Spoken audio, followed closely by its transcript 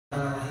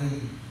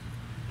العالمين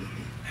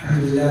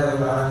الحمد لله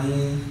رب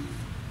العالمين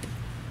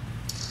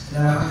إن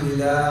الحمد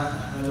لله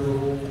نحمده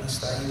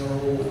ونستعينه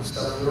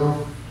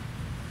ونستغفره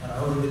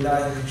ونعوذ بالله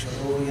من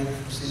شرور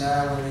أنفسنا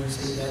ومن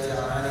سيئات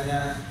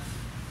أعمالنا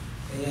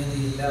من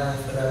يهده الله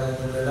فلا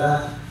مضل له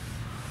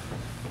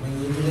ومن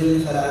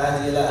يضلل فلا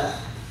هادي له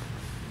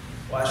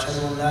وأشهد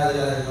أن لا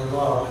إله إلا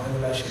الله وحده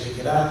لا شريك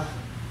له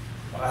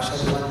وأشهد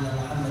أن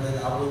محمدا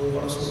عبده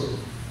ورسوله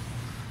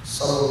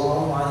صلى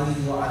الله عليه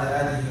وعلى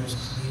آله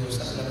وصحبه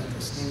وسلم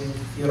تسليما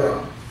كثيرا.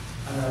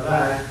 أما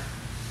بعد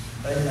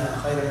فإن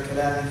خير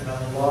الكلام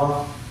كلام الله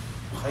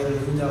وخير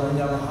الهدى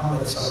هدى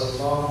محمد صلى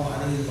الله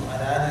عليه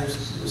وعلى آله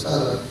وصحبه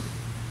وسلم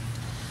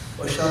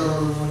وشر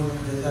الأمور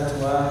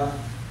محدثاتها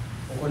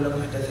وكل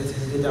محدثة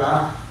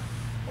بدعة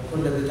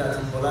وكل بدعة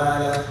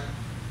ضلالة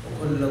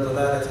وكل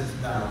ضلالة في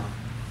النار.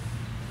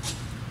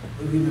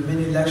 We've given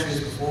many lectures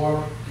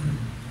before.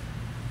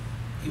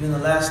 Even the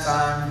first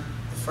time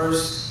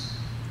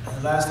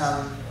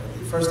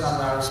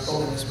that I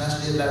spoke in this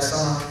masjid last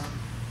summer,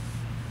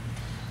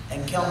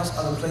 and countless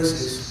other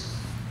places,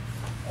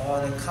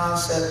 on a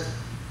concept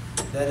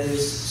that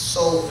is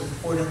so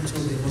important to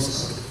the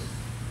Muslim,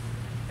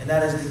 and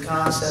that is the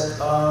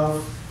concept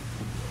of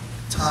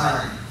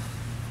time,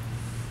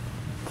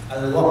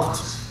 al-waqt,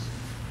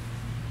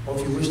 or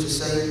if you wish to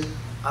say,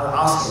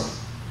 al-asr,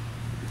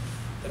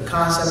 the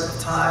concept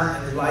of time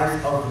and the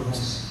life of the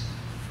Muslim.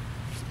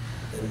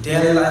 The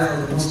daily life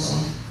of the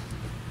Muslim,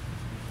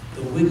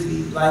 the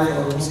weekly life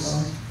of the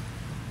Muslim,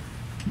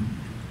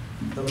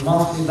 the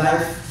monthly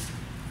life,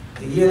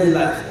 the yearly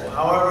life, or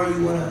however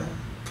you want to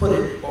put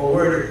it or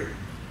word it.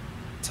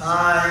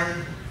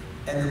 Time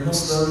and the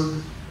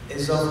Muslim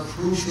is of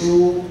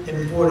crucial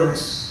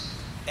importance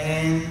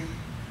and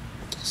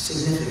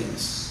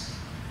significance.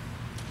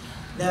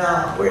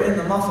 Now, we're in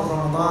the month of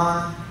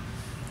Ramadan,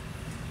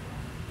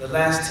 the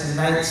last 10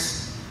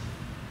 nights,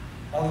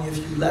 only a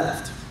few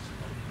left.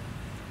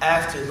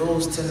 After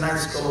those 10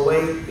 nights go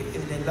away,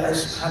 bi'idhnillah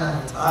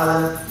subhanahu wa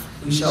ta'ala,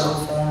 we shall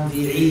perform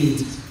the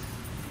Eid,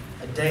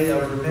 a day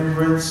of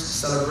remembrance,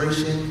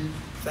 celebration,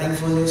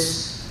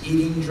 thankfulness,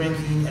 eating,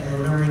 drinking, and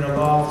remembering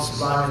Allah, the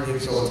Sublime and the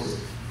Exalted.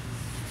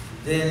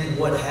 Then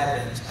what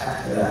happens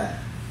after that?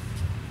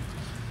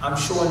 I'm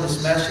sure in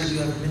this masjid you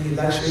have many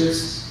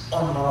lectures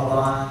on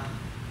Ramadan,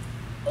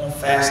 on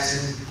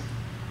fasting,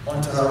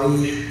 on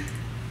Taraweeh,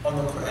 on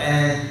the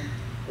Quran,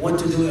 what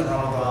to do in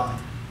Ramadan,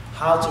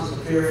 how to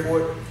prepare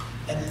for it,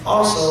 and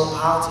also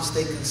how to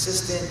stay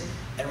consistent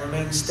and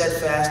remain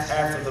steadfast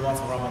after the month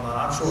of Ramadan.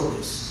 I'm sure of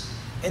this.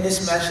 In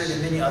this masjid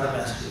and many other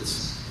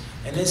masjids.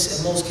 And this,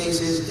 in most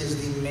cases, is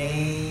the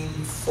main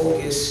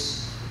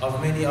focus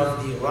of many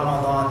of the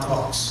Ramadan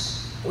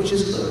talks, which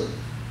is good.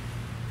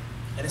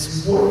 And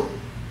it's important.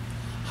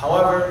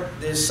 However,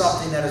 there's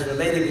something that is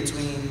related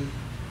between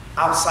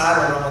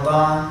outside of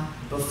Ramadan,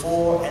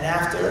 before and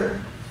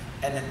after,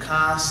 and the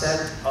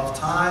concept of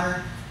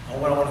time,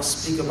 and what I want to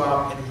speak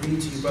about and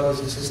read to you, brothers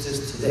and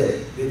sisters,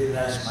 today.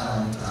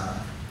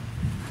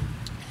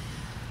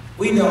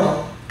 We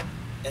know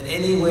in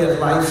any way of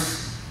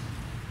life,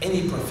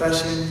 any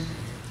profession,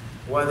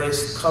 whether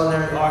it's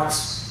culinary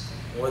arts,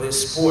 whether it's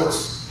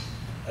sports,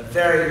 a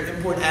very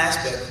important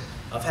aspect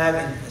of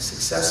having a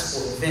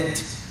successful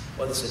event,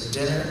 whether it's a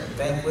dinner, a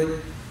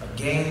banquet, a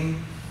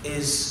game,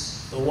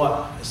 is the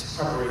what? It's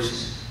the preparation.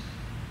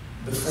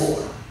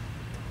 Before,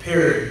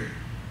 period.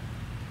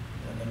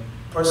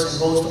 Person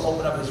goes to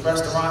open up his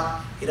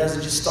restaurant, he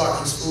doesn't just start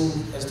his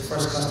food as the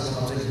first customer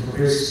comes in, he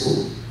prepares his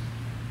food.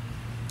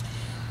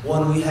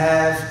 When we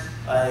have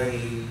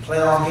a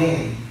playoff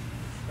game,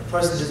 the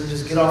person doesn't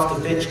just get off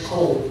the bench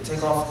cold,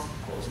 take off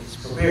clothes, he's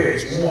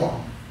prepared, he's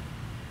warm.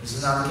 This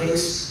is not the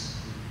case.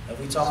 If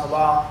we talk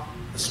about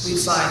the sweet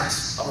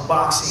science of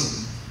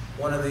boxing,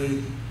 one of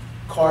the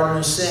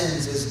cardinal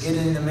sins is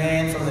getting the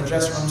man from the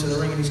dressing room to the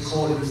ring and he's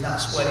cold and he's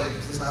not sweating.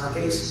 This is not the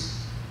case.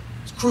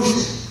 It's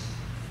crucial.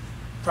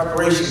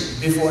 Preparation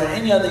before, and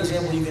any other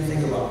example you can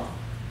think about,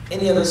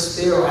 any other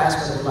sphere or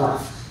aspect of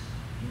life,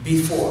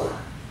 before.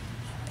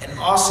 And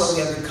also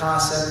we have the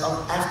concept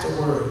of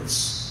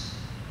afterwards.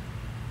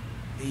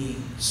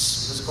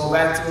 Let's go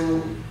back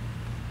to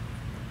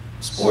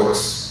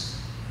sports,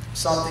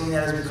 something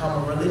that has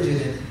become a religion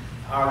in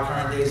our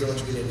current days in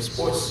which we live.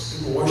 Sports,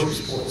 people worship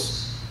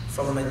sports.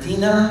 From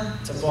Medina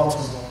to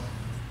Baltimore,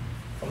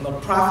 from the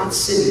Prophet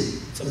City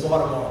to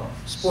Baltimore,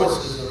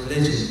 sports is a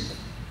religion,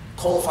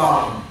 cult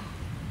following.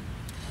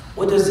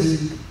 What does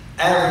the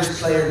average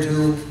player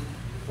do?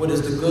 What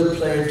does the good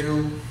player do?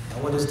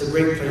 And what does the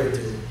great player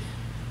do?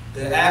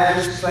 The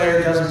average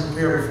player doesn't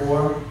prepare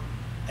before,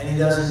 and he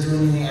doesn't do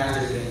anything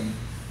after the game.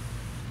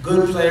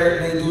 Good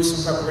player may do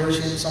some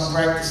preparation, some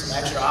practice, some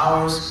extra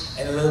hours,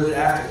 and a little bit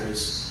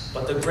afterwards.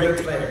 But the great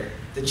player,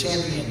 the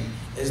champion,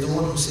 is the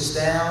one who sits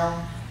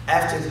down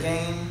after the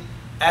game,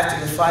 after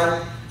the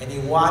fight, and he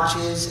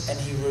watches and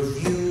he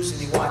reviews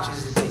and he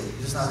watches the tape. Is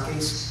this not the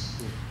case?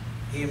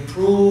 He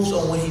improves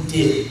on what he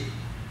did,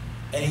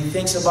 and he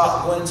thinks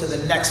about going to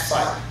the next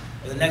fight,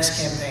 or the next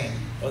campaign,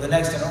 or the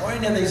next dinner, or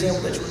any other example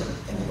that you want to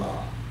think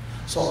about.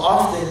 So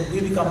often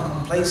we become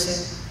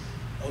complacent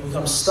and we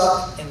become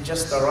stuck in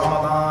just the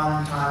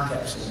Ramadan time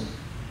capsule,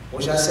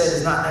 which I said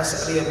is not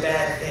necessarily a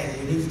bad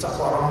thing. We need to talk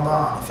about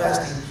Ramadan and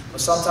fasting,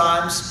 but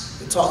sometimes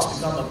the talks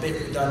become a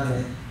bit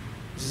redundant.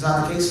 This is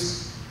not the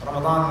case.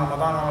 Ramadan,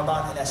 Ramadan,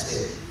 Ramadan, and that's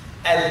it.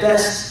 At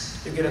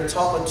best, you get a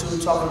talk or two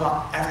talking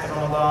about after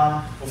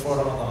Ramadan, before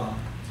Ramadan.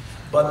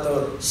 But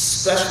the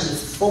special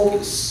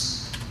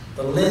focus,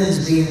 the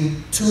lens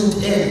being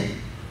tuned in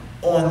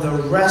on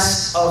the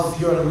rest of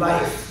your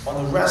life,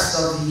 on the rest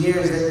of the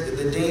years,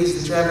 the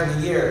days that you have in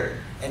the year,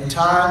 and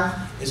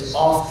time is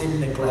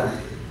often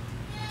neglected.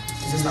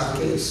 This is not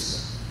the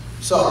case.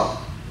 So,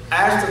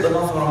 after the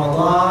month of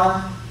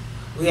Ramadan,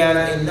 we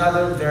have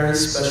another very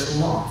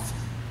special month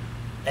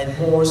and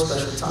more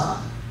special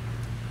time.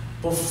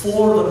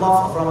 Before the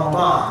month of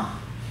Ramadan,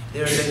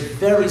 there is a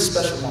very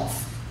special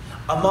month.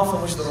 A month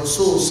in which the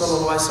Rasul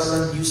Sallallahu Alaihi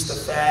Wasallam used to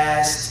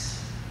fast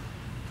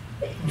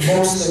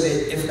most of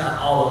it, if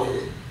not all of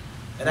it.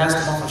 And that's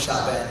the month of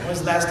Sha'ban. When's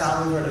the last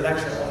time we heard a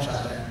lecture on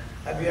Sha'ban?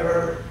 Have you ever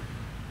heard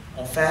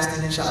on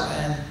fasting in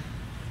Sha'ban?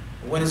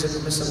 When is it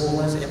permissible?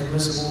 When is it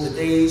impermissible? The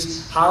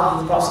days? How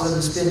did the Prophet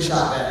spend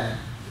Sha'ban?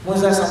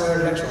 When's the last time we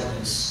heard a lecture on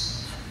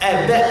this?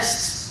 At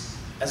best,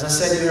 as I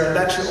said, you heard a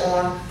lecture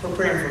on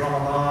preparing for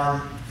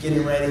Ramadan,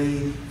 getting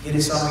ready,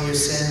 getting some of your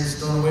sins,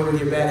 doing away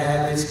with your bad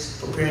habits,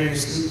 preparing your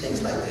sleep,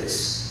 things like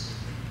this.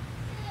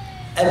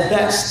 At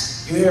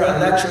best, you hear a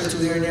lecture or two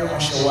here and there on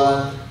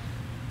Shawwal,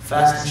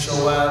 fasting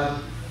Shawwal,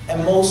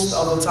 and most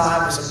of the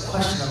time it's a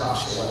question about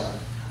Shawwal.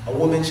 A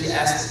woman, she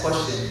asked the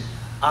question,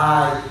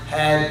 I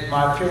had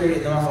my period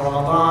in the month of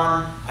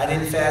Ramadan, I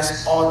didn't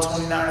fast all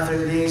 29 or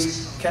 30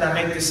 days, can I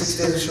make the 6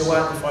 days of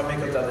Shawwal before I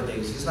make up the other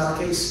days? It's not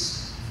the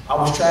case. I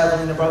was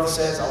traveling, the brother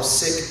says, I was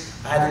sick,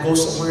 I had to go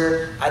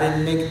somewhere, I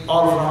didn't make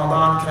all of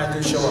Ramadan, can I do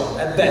Shawwal?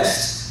 At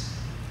best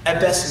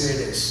we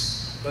hear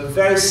this. But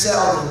very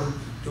seldom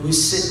do we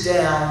sit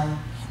down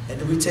and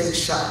do we take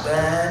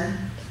Sha'ban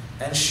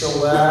and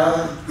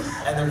Shawwal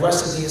and the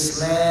rest of the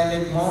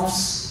Islamic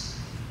months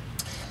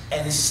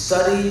and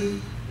study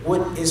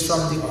what is from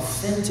the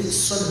authentic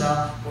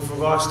Sunnah with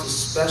regards to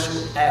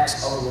special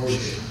acts of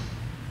worship.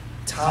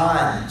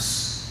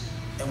 Times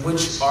in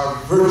which are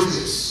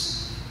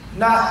virtuous,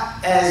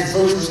 not as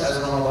virtuous as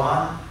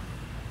Ramadan,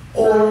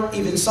 or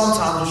even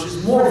sometimes which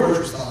is more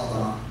virtuous than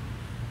Ramadan,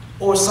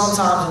 or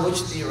sometimes in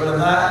which the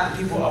ulama,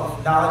 the people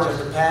of knowledge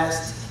of the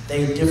past,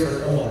 they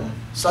differ on.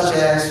 Such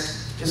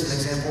as, just an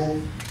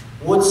example,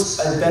 what's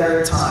a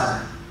better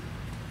time?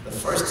 The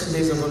first 10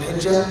 days of Dhul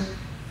Hijjah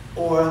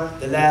or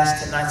the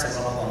last 10 nights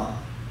of Ramadan?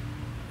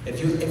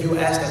 If you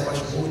ask that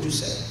question, what would you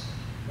say?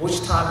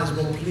 Which time is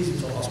more pleasing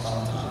to Allah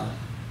subhanahu wa ta'ala?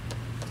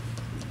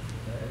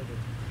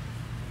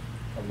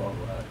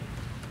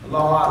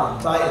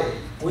 Allahu A'lam.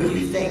 What do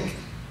you think,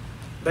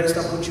 based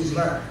on what you've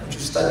learned, what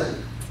you've studied?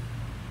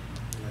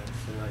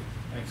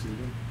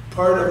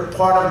 Part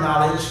of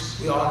knowledge,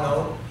 we all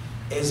know,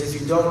 is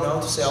if you don't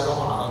know, to say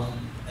Allahu A'lam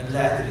and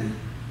La Adri.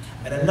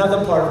 And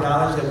another part of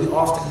knowledge that we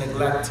often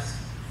neglect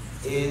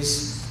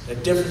is the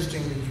difference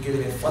between you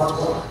giving a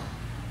fatwa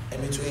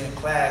and between a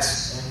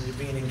class and you're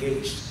being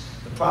engaged.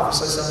 The Prophet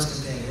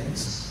Prophet's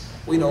companions,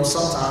 we know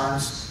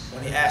sometimes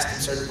when he asked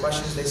them certain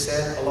questions, they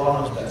said,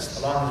 Allah knows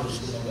best, Allah knows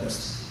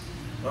best.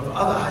 But of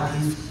other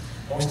hadith,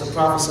 most of the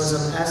Prophet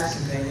asked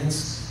the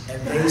companions,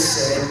 and they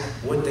said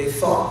what they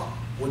thought,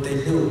 what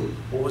they knew,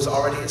 what was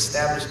already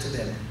established to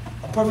them.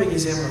 A perfect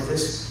example of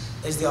this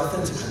is the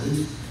authentic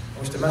hadith, in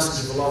which the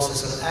Messenger of Allah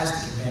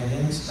asked the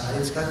companions, the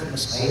hadith is correct in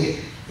Muslim,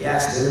 he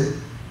asked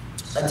them,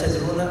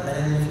 أَتَدْرُونَ مَنِ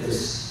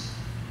الْمُفْلِسِ?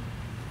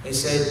 They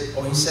said,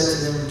 or he said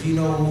to them, do you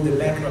know who the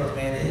bankrupt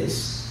man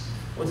is?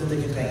 What did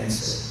the companions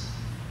say?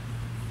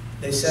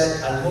 They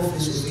said,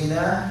 Al-Muflisu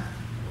fina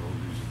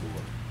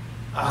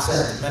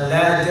ahsan man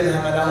la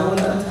dirham lahu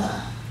wala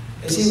mata'.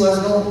 Is he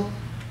was no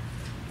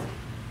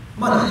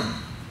money,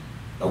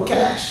 no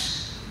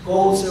cash,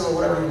 gold, silver,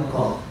 whatever you want to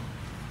call it.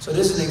 So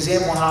this is an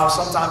example of how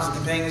sometimes the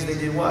companions, they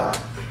did what?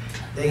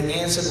 They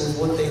answered with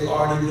what they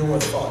already knew or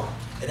thought.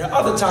 And there are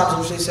other times in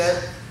which they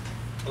said,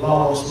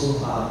 Allah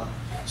Rasulullah.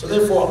 So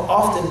therefore,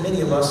 often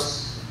many of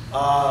us,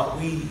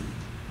 we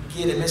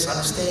get a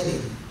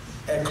misunderstanding.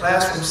 At a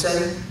classroom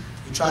setting,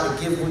 you try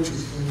to give what you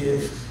can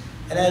give.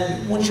 And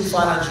then once you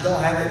find out you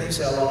don't have it, you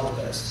say Allah is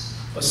best.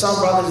 But some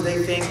brothers,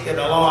 they think that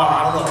Allah,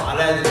 I don't know,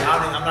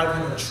 I'm not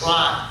even going to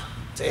try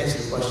to answer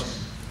the question.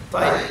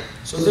 Right?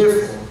 So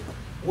therefore,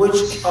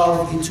 which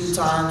of the two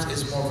times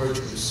is more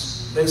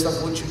virtuous? Based on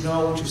what you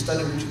know, what you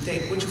study, what you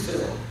think, what you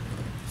feel?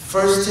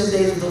 First 10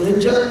 days of the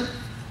Hijjah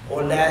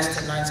or last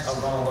 10 nights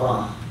of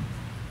Ramadan?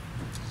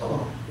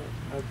 Oh.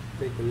 I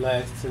think the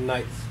last 10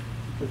 nights,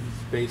 because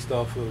it's based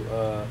off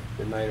of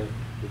the night of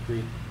the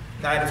Greek.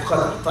 Night of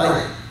Qadr.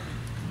 Fine.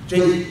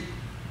 Jake,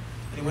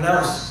 anyone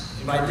else?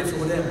 You might differ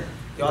with him.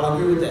 Y'all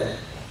agree with that?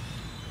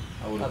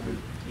 I would agree.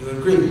 You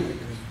agree?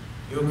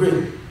 You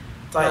agree?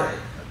 Fine.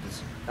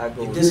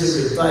 You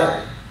disagree?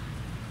 Fine.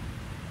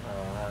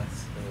 I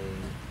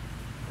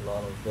say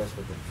Allah knows best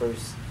with the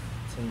first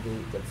 10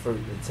 days, the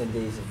 10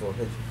 days of Dhul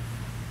Hijjah.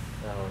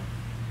 Now,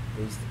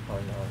 based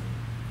upon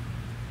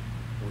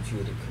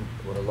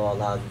what Allah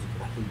allows you to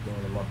complete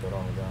during the month of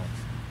Ramadan.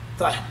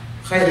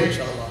 Khair,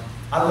 inshallah.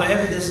 I'll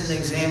evidence is an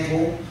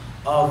example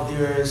of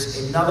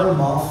there's another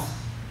month,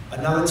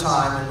 another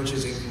time in which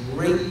is a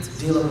great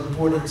deal of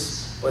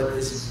importance, but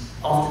is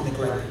often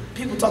neglected.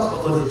 People talk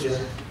about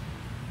Dhul-Hijjah,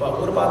 but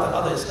what about the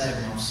other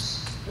Islamic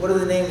months? What are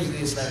the names of the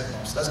Islamic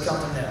months? Let's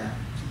count them down.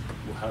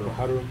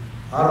 Muharram,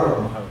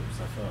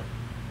 Safar,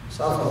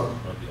 Safar,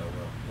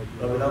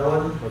 Rabiul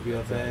Awwal,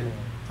 Rabiul Thani,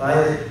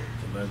 Tayyib,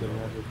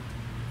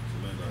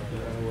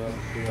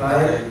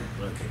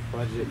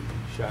 Rajab,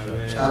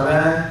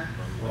 Sha'ban,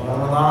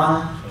 Ramadan,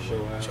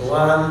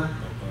 Shawwal,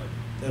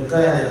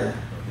 Dhul-Qa'dah,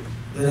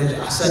 Dhul-Hijjah.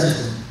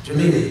 Ahsantum,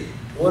 Jameel.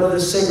 What are the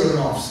sacred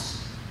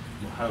months?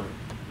 Muharram,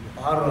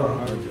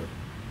 Rajab,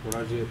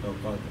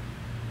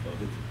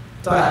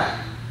 Tayyib.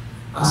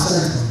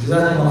 Ahsantum,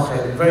 Jazakumullah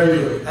khair. Very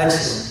good,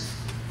 excellent.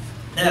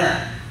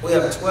 Now, we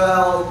have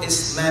 12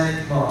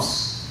 Islamic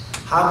months.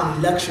 How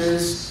many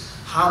lectures,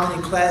 how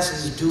many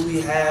classes do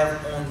we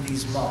have on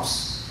these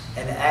months?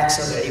 And the acts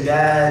of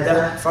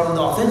ibadah from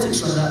the authentic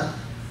sunnah,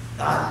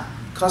 not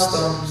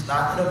customs,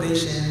 not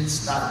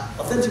innovations, not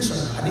authentic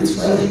sunnah. Hadith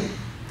Sahih,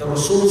 the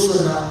Rasul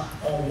sunnah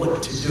on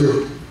what to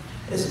do.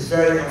 It's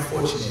very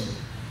unfortunate.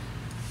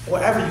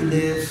 Wherever you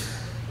live,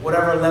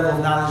 whatever level of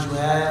knowledge you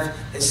have,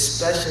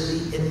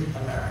 especially in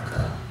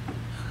America,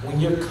 when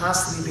you're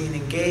constantly being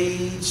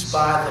engaged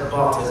by the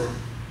batil,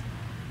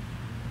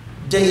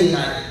 day and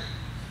night,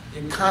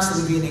 you're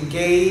constantly being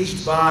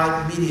engaged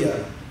by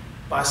media,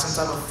 by some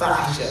type of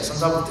fahisha, some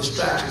type of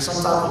distraction,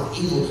 some type of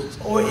evil,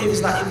 or if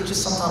it's not even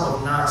just some type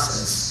of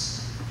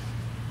nonsense.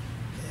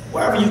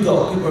 Wherever you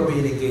go, people are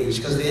being engaged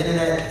because the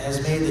internet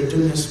has made the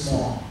dunya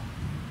small.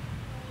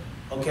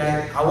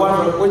 Okay?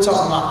 However, we're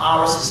talking about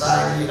our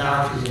society and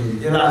our community.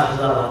 They're not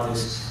about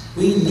this.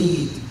 We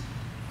need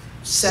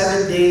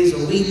 7 days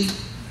a week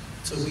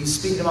to be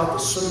speaking about the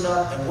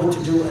sunnah and what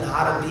to do and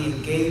how to be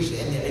engaged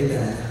in the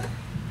ibadah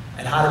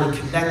and how to be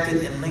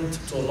connected and linked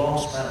to Allah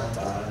subhanahu wa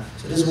ta'ala.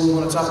 So this is what we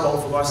want to talk about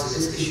with regards to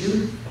this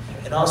issue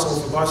and also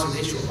with regards to the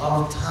issue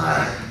of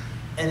time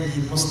in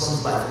the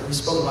Muslim's life. And we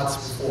spoke about this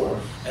before.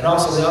 And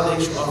also the other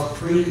issue of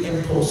pre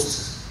and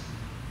post.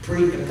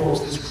 Pre and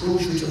post is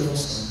crucial to the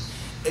Muslim.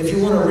 If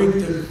you want to reap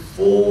the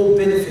full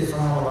benefit from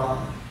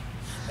Ramadan,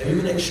 if you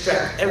want to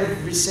extract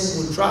every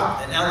single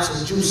drop, an ounce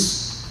of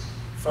juice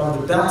from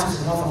the bounties of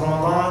the month of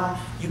Ramadan,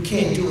 you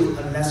can't do it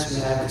unless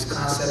you have this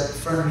concept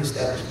firmly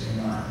established in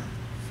your mind.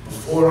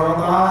 Before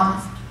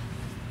Ramadan,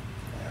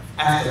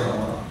 after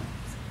Ramadan.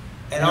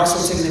 And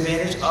also taking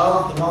advantage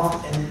of the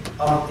month and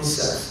of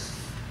itself.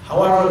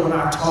 However, when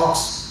our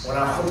talks, when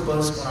our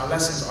khutbahs, when our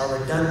lessons are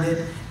redundant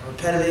and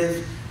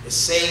repetitive, the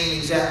same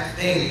exact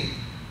thing,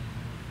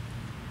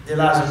 it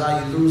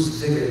allows you lose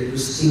vigor, you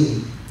lose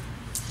steam.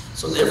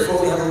 So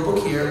therefore, we have a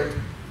book here,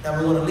 and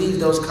we're going to leave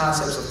those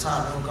concepts of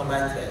time, and we'll come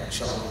back to that,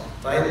 inshallah.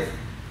 Right?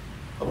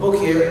 A book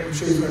here, I'm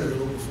sure you've heard of the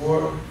book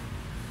before.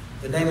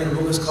 The name of the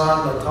book is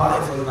called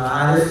Lata'if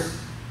al-Ma'arif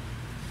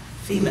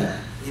Fima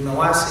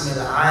Limawasim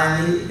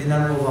al-Ayani min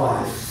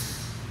al-Wadha'if.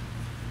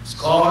 It's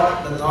called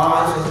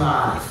Lata'if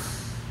al-Ma'arif.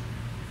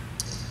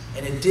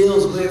 And it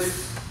deals with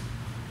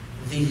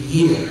the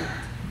year.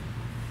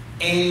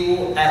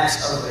 Annual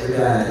acts of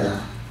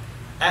ibadah.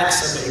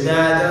 Acts of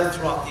ibadah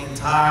throughout the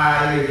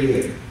entire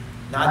year.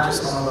 Not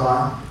just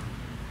Ramadan,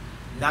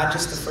 not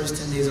just the first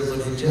 10 days of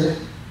Dhul-Hijjah,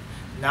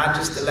 not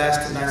just the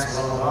last 2 nights of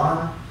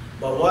Ramadan,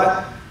 but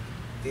what?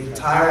 The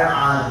entire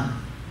Am.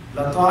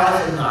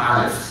 Lata'if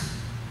al-Ma'arif,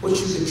 which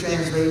you can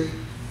translate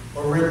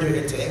or render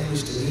into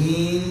English to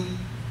mean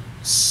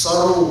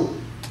subtle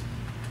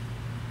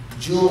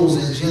jewels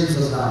and gems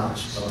of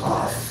knowledge.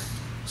 Lata'if,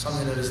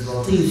 something that is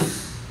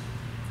latif,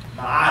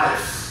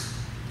 ma'arif.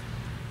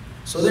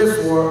 So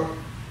therefore,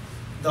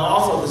 the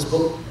author of this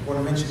book, I'm going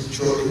to mention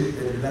shortly,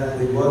 that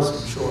who he was,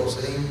 I'm sure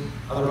Salim,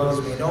 other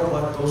brothers may know,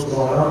 but those who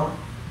don't know,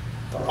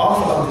 the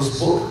author of this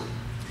book,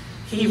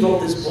 he wrote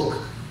this book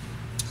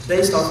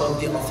based off of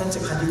the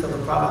authentic hadith of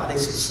the Prophet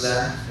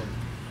ﷺ,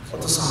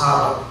 what the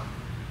Sahaba,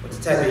 what the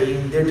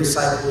Tabi'in, their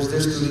disciples, their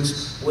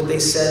students, what they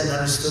said and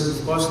understood.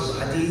 Of course,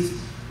 the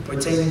hadith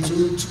pertaining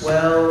to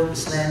 12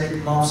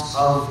 Islamic months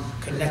of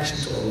connection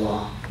to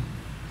Allah.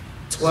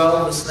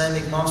 12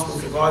 Islamic months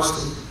with regards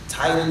to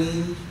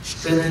tightening,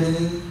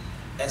 strengthening,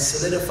 and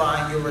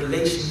solidifying your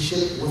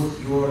relationship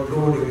with your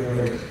Lord and your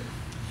Maker.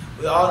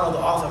 We all know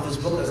the author of this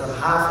book is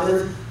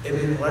Al-Hafiz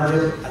ibn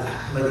Rajab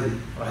al-Ahmadi,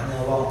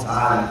 rahimahullah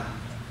ta'ala,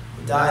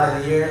 who died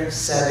in the year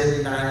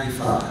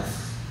 795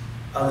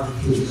 of the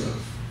Hijrah.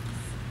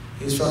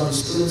 He's from the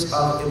students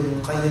of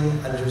Ibn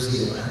Qayyim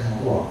al-Jawziyya,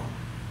 rahimahullah.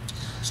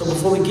 So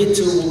before we get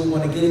to what we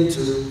want to get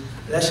into,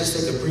 let's just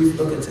take a brief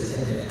look into the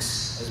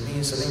index. As me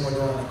and Salim were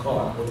doing on the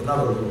car with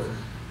another book.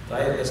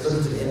 Right? Let's look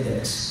into the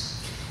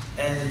index.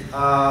 And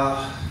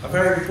a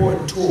very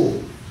important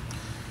tool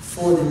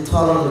for the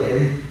talib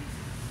ilm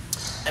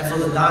and for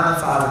the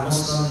non-five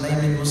Muslim,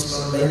 layman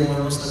Muslim,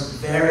 layman Muslim,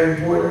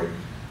 very important.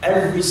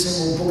 Every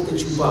single book that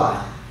you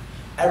buy,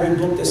 every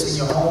book that's in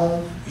your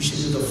home, you should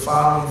do the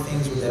following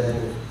things with that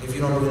book. if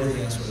you don't do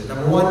anything else with it.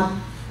 Number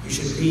one, you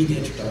should read the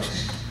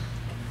introduction.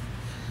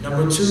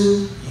 Number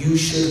two, you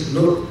should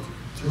look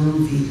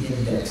through the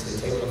index,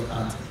 the table of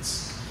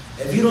contents.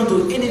 If you don't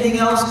do anything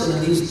else, then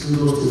at least do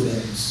those two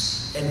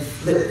things and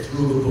flip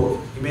through the book.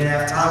 You may not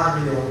have time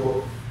to read the whole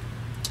book.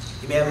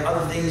 You may have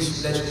other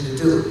things that you need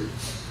to do.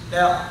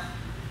 Now,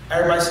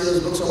 everybody see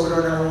those books over there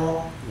on that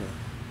wall?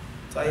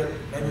 Yeah.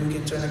 Maybe we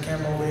can turn the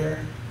camera over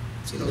here.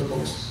 See those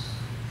books?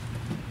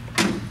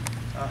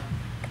 Those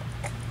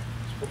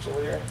books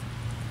over here.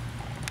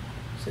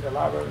 See the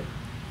library?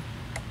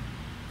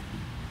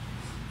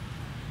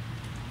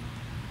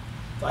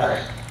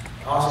 Right.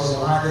 Also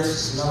behind this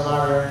is another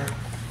library.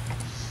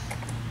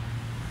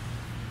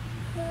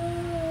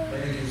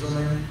 Maybe you can zoom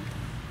in.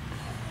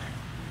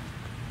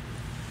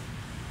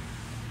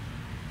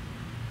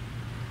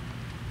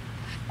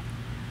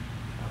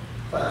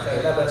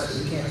 Okay, that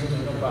best. You can't zoom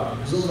in, no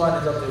problem. Zoom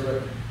line is up there,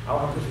 but I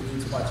don't want to push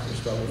you too much in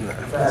struggle.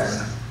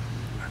 Fast.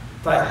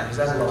 Right,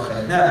 exactly.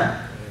 Okay.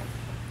 Now,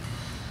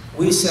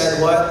 we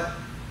said what?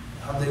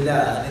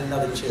 Alhamdulillah. I need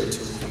another chair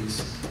too,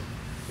 please.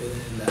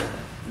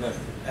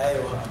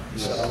 ايوه ان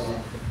شاء الله.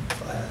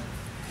 طيب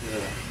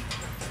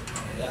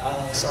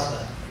اهلا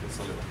وسهلا.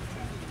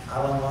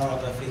 على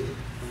مرحبا فيك.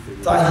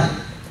 طيب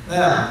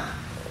now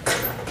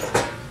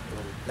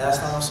last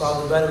time I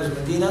saw the bed was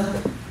Medina.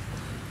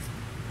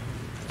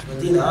 It's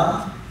Medina,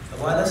 huh?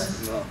 Abu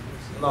Anas? No.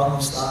 Allahumma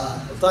musta'an.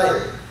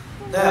 طيب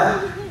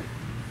now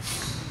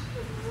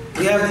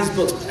we have these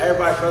books.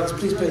 Everybody, brothers,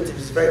 please pay attention.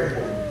 It's very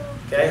important.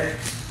 Okay?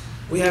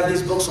 We have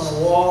these books on the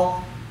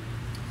wall,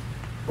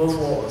 both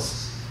walls.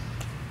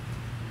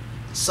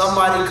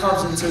 Somebody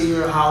comes into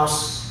your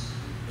house,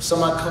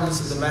 somebody comes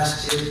into the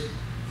masjid,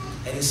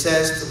 and he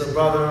says to the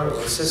brother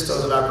or sister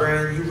or the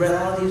librarian, you read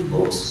all these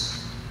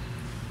books?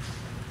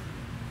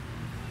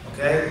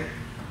 Okay?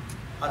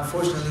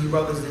 Unfortunately,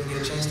 brothers didn't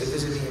get a chance to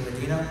visit me in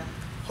Medina.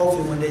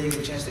 Hopefully one day you get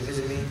a chance to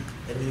visit me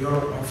in New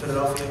York or in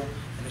Philadelphia,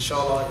 and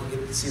inshallah you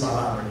get to see my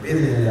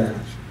library.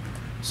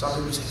 Some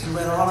people say, you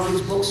read all of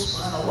these books?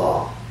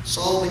 SubhanAllah,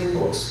 so many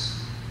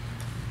books.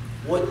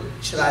 What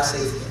should I say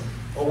to them?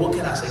 Or what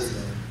can I say to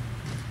them?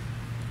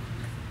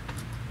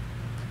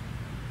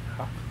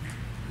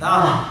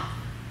 Nah,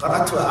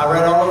 I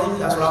read all of them,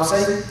 that's what I'll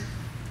say?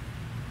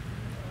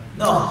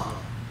 No.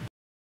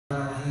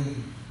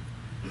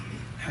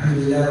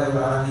 Alhamdulillah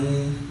Rabbil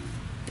Alameen.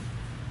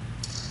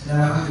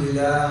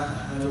 Alhamdulillah,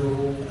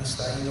 nahmaduhu, wa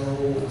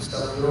nasta'inuhu, wa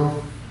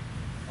nastaghfiruh.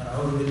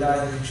 ونعوذ بالله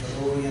من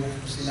شرور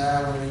انفسنا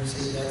ومن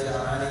سيئات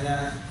اعمالنا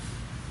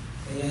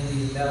من يهده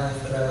الله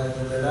فلا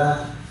مضل له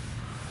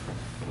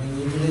ومن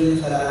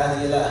يضلل فلا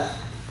هادي له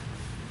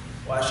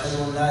واشهد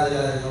ان لا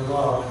اله الا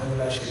الله وحده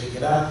لا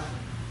شريك له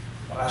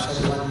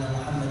واشهد ان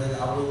محمدا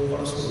عبده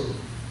ورسوله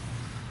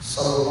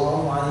صلى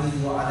الله عليه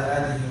وعلى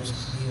اله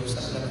وصحبه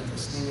وسلم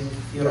تسليما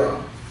كثيرا.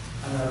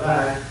 اما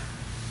بعد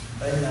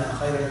فان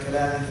خير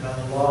الكلام كلام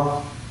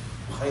الله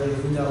وخير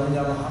الهدى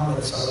هدى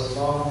محمد صلى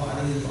الله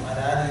عليه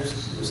وعلى اله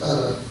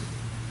وسلم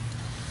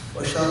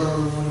وشر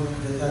الامور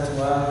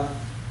محدثاتها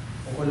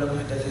وكل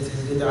محدثه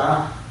بدعه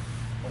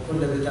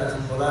وكل بدعه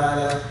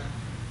ضلاله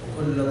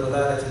وكل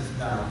ضلاله في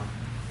النار.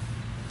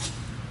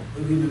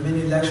 We've given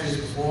many lectures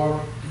before.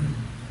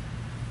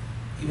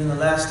 Even the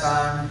first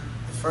time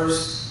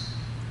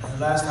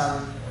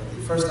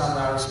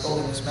that I spoke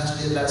in this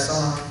masjid last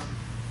summer,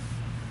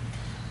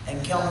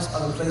 and countless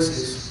other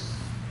places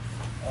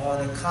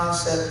on a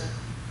concept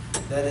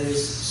that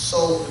is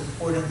so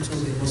important to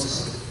the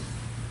Muslim,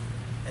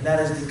 and that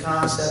is the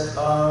concept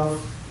of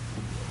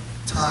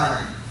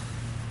time,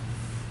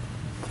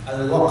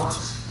 al-waqt,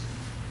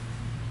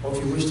 or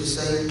if you wish to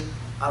say,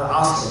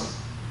 al-asr,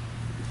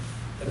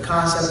 the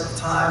concept of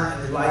time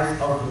in the life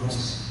of the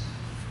Muslim,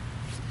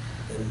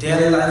 the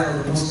daily life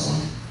of the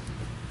Muslim,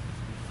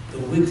 the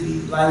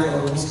weekly life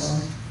of the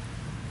Muslim,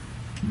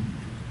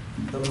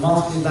 the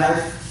monthly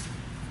life,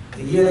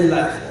 the yearly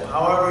life, or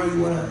however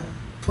you want to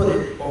put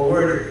it or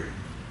word it.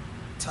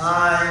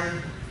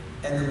 Time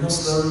and the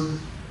Muslim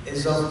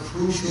is of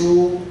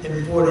crucial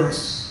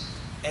importance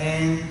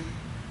and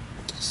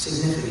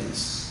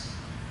significance.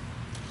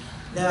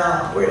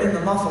 Now, we're in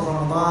the month of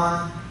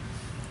Ramadan,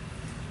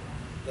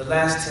 the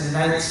last 10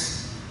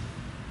 nights,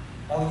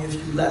 only a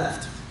few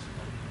left.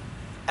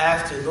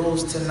 After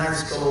those 10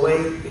 nights go away,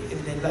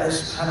 bi'idhnillah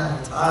subhanahu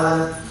wa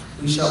ta'ala,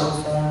 we shall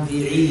perform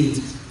the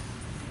Eid,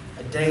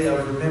 a day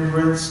of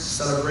remembrance,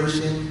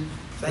 celebration,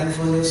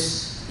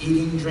 thankfulness,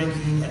 eating,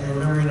 drinking, and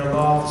remembering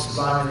Allah, the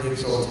sublime and the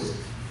exalted.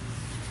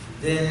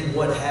 Then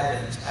what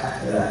happens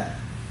after that?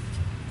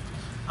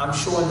 I'm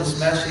sure in this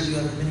masjid you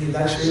have many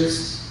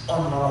lectures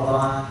on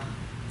Ramadan,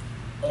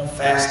 on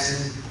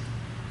fasting,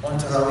 on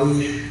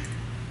Taraweeh,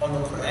 on the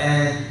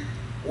Quran,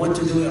 what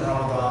to do in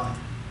Ramadan,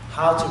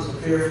 how to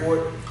prepare for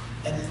it,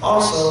 and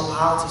also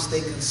how to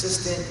stay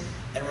consistent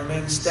and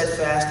remain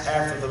steadfast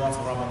after the month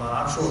of Ramadan.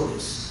 I'm sure of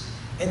this.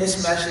 In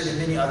this masjid and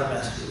many other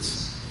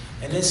masjids.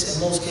 And this,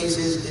 in most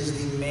cases, is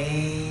the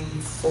main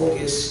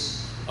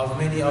focus of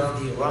many of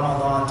the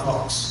Ramadan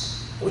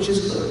talks, which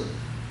is good.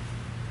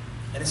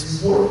 And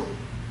it's important.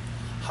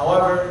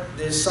 However,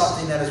 there's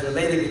something that is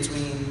related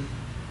between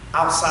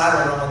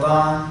outside of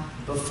Ramadan,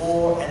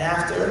 before and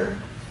after,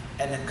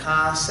 and the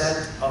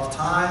concept of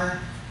time,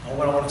 and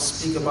what I want to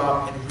speak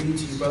about and read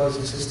to you, brothers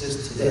and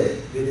sisters, today.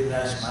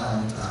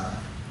 Time.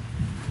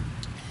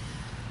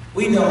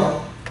 We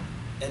know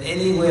in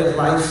any way of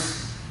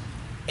life,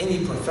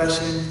 any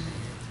profession,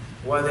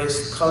 whether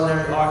it's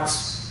culinary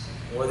arts,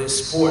 whether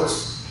it's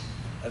sports,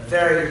 a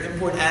very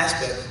important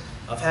aspect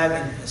of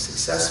having a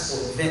successful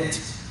event,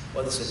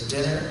 whether it's a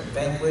dinner, a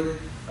banquet,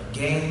 a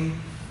game,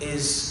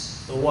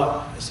 is the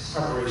what? It's the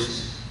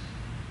preparation.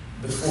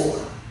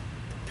 Before.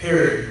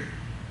 Period.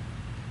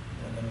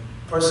 When the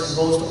person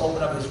goes to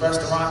open up his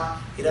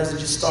restaurant, he doesn't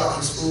just start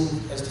his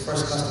food as the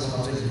first customer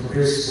comes in, he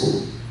prepares his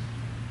food.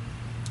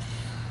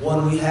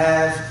 When we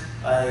have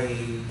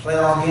a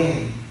playoff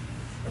game,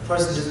 the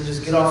person doesn't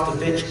just get off the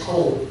bench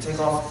cold, take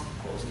off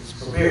clothes. He's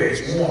prepared,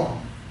 it's warm.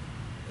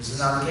 This is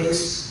not the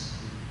case.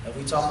 If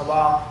we talk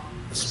about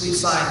the sweet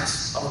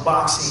science of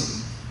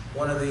boxing,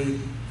 one of the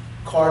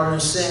cardinal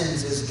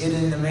sins is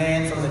getting the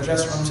man from the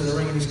dressing room to the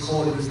ring and he's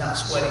cold and he's not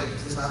sweating.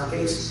 This is not the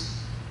case.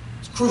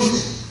 It's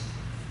crucial.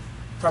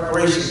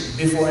 Preparation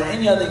before, and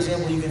any other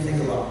example you can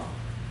think about.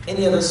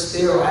 Any other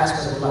sphere or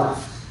aspect of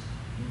life.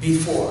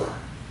 Before.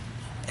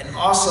 And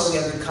also we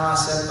have the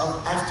concept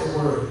of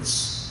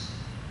afterwards.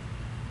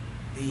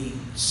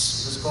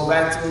 Let's go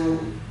back to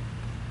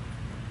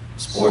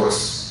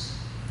sports.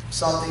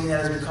 Something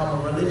that has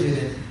become a religion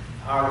in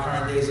our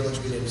current days in which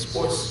we live.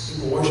 Sports.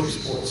 People worship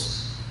sports.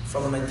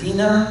 From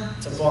Medina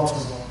to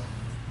Baltimore.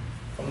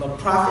 From the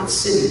Prophet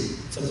City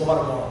to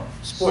Baltimore.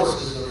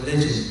 Sports is a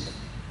religion.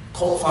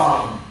 Cult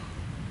following.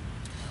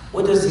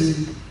 What does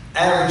the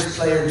average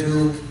player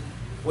do?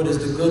 What does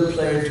the good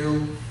player do?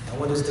 And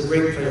what does the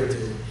great player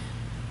do?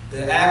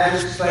 The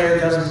average player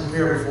doesn't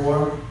prepare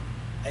before,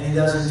 and he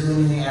doesn't do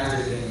anything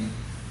after the game.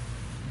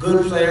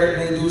 Good player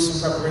may do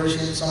some preparation,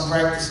 some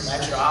practice, some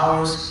extra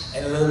hours,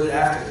 and a little bit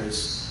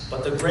afterwards.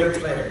 But the great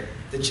player,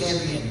 the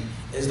champion,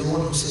 is the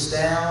one who sits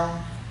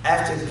down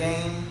after the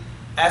game,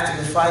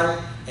 after the fight,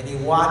 and he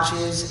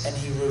watches and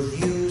he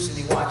reviews and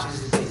he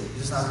watches the tape. Is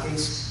this not the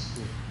case?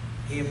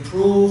 He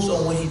improves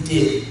on what he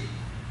did,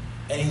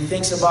 and he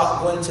thinks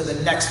about going to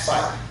the next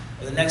fight,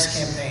 or the next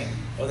campaign,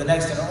 or the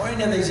next dinner, or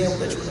any other example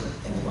that you want to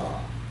think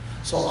about.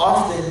 So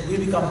often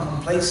we become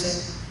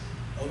complacent,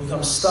 or we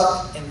become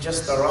stuck in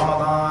just the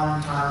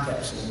Ramadan time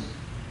capsule,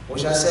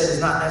 which I said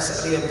is not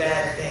necessarily a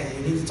bad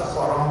thing. We need to talk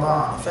about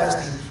Ramadan and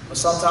fasting, but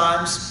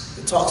sometimes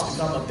the talks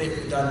become a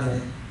bit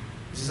redundant.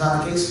 This is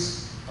not the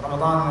case.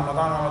 Ramadan,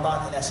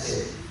 and that's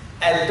it.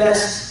 At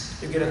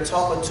best, you get a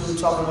talk or two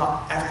talking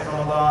about after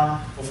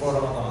Ramadan, before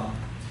Ramadan.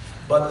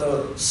 But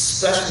the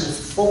special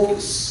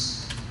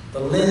focus, the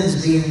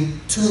lens being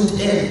tuned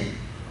in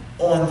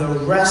on the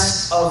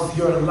rest of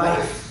your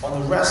life,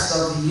 on the rest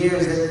of the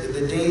years,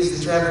 the days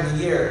that you have in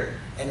the year,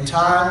 and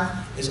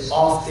time is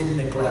often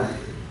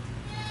neglected.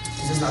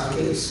 This is not the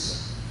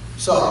case.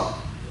 So,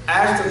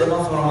 after the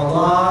month of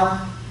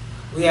Ramadan,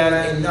 we have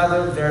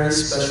another very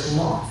special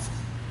month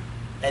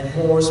and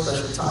more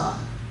special time.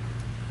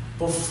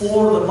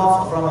 Before the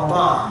month of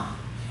Ramadan,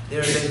 there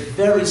is a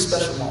very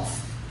special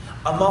month.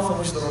 A month in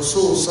which the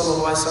Rasul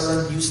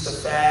ﷺ used to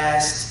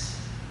fast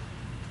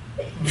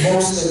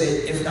most of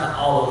it, if not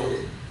all of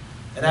it.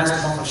 And that's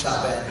the month of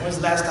Sha'ban. When's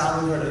the last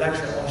time we heard a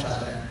lecture on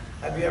Sha'ban?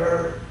 Have you ever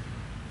heard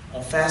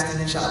on fasting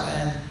in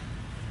Sha'ban?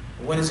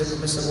 When is it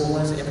permissible?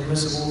 When is it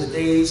impermissible? The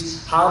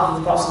days? How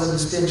did the Prophet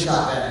spend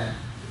Sha'ban?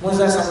 When's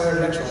the last time we heard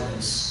a lecture on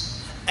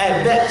this?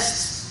 At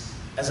best,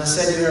 as I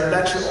said, you heard a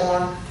lecture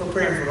on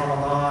preparing for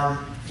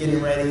Ramadan,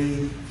 getting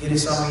ready, getting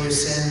some of your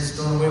sins,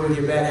 doing away with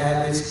your bad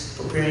habits,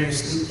 preparing your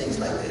sleep, things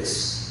like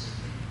this.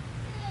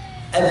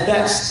 At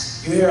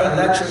best, you hear a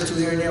lecture or two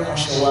here and there on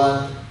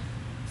Shawwal,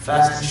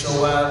 fasting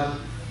Shawwal,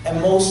 and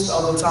most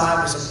of the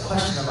time it's a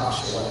question about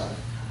Shawwal.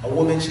 A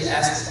woman, she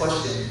asked the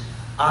question,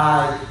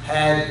 I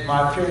had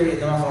my period in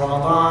the month of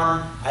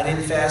Ramadan, I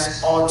didn't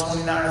fast all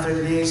 29 or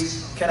 30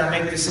 days, can I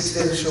make the 6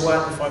 days of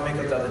Shawwal before I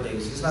make up the other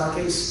days? It's not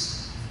the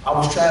case. I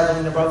was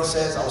traveling, the brother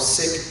says, I was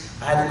sick,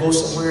 I had to go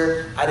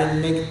somewhere, I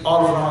didn't make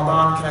all of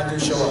Ramadan, can I do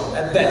Shawwal?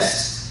 At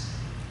best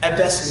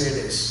we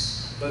hear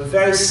this. But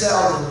very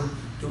seldom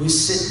do we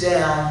sit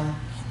down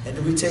and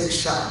do we take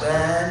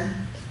Sha'ban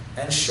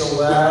and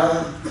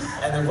Shawwal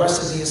and the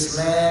rest of the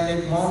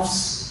Islamic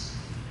months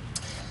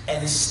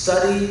and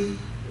study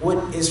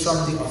what is from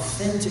the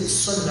authentic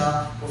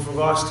Sunnah with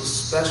regards to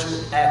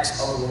special acts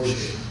of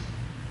worship.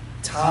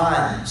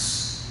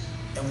 Times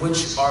in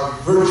which are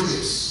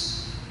virtuous.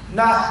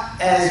 Not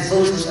as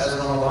virtuous as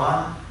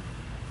Ramadan,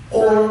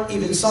 or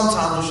even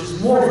sometimes which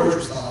is more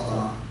virtuous than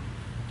Ramadan,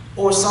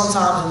 or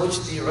sometimes in which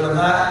the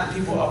ulama, the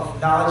people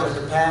of knowledge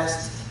of the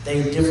past,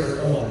 they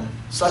differ on.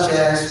 Such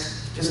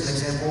as, just an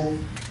example,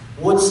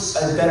 what's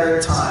a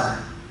better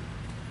time?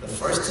 The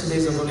first 10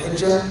 days of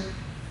Dhul-Hijjah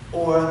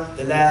or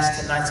the last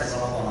 10 nights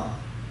of Ramadan?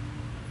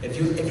 If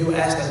you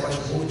ask that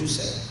question, what would you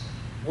say?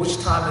 Which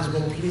time is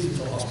more pleasing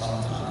to Allah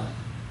subhanahu wa ta'ala?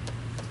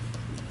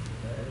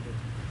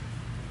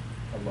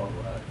 Allahu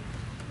A'lam.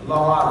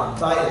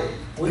 Allahu A'lam.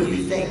 What do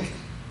you think,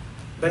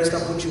 based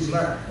on what you've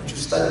learned, what you've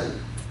studied?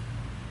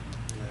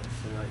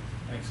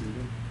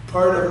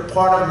 Part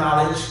of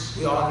knowledge,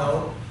 we all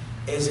know,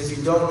 is if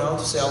you don't know,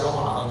 to say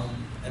Allah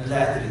and la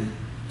adri.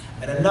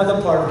 And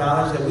another part of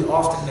knowledge that we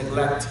often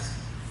neglect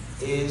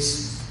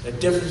is the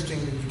difference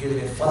between you giving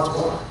a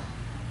fatwa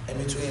and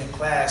between a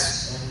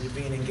class and you're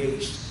being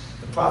engaged.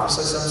 The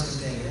Prophet ﷺ's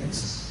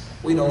companions,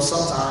 we know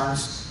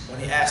sometimes when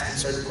he asked them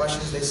certain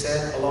questions, they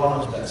said,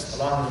 Allah knows best,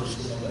 Allah knows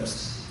Rasul knows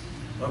best.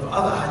 But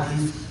other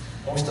hadith,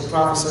 in which the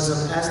Prophet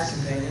ﷺ asked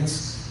the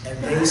companions, and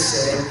they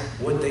said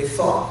what they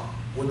thought,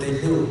 what they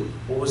knew,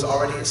 what was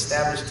already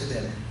established to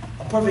them.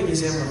 A perfect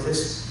example of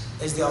this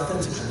is the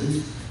authentic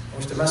hadith, in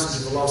which the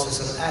Messenger of Allah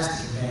ﷺ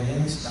asked the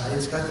companions, now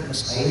it's correct in the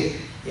Sahih,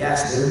 he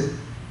asked them,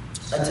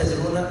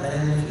 أَتَدْرُونَ مَنِ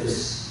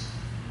الْمُفْلِسِ?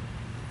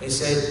 They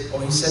said,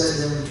 or he said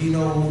to them, do you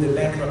know who the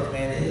bankrupt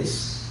man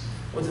is?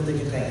 What did the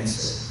companions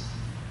say?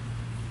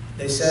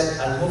 They said,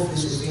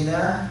 Al-Muflisu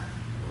fina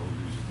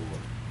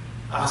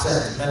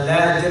ahsan man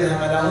la dirham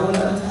lahu wa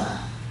la mata'.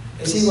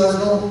 Is he was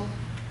no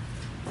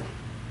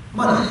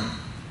money,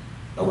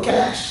 no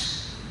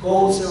cash,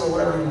 gold, silver,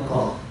 whatever you want to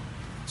call it.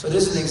 So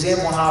this is an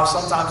example of how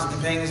sometimes the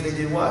companions, they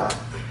did what?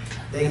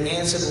 They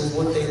answered with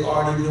what they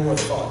already knew or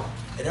thought.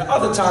 And there are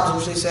other times in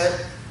which they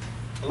said,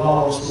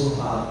 Allah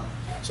Rasulullah.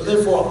 So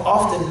therefore,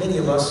 often many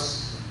of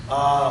us,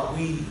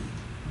 we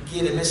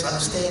get a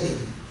misunderstanding.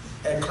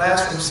 At a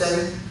classroom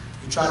setting,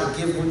 you try to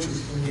give what you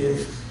can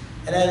give.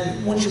 And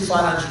then once you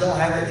find out you don't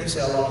have it, you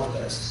say Allah is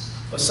best.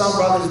 But some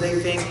brothers, they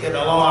think that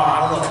Allah, I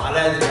don't know,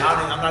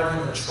 I'm not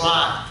going to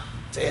try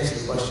to answer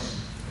the question.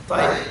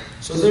 Right?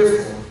 So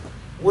therefore,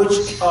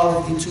 which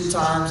of the two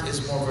times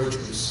is more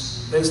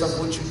virtuous? Based on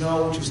what you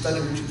know, what you study,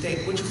 what you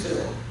think, what you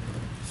feel?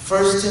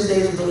 First 10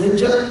 days of the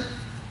Hijjah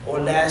or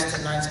last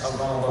 10 nights of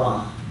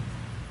Ramadan?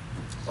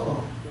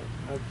 Oh.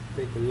 I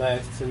think the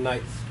last 10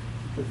 nights,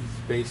 because it's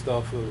based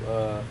off of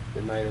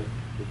the night of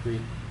the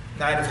Greek.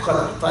 Night of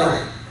Qadr.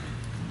 Tayyib.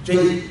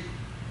 Jay.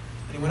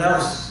 Anyone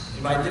else?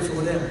 You might differ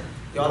with them.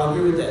 Y'all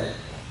agree with that?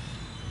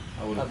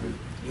 I would agree.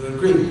 You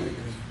agree?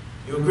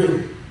 You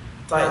agree?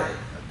 Tayyib.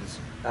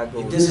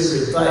 You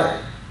disagree?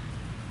 Tayyib.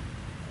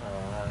 I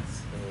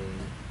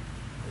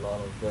say Allah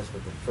knows best,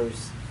 but the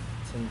first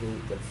 10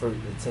 days, the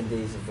 10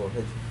 days of Dhul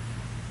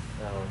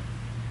Hijjah,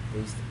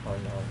 based upon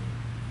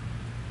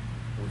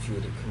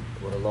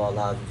what Allah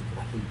allows you to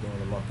complete during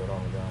the month of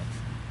Ramadan.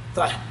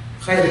 Tayyib.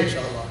 Khair,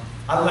 inshallah.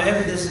 I'm going to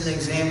make this an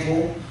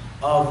example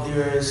of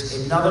there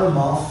is another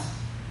month,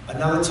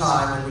 another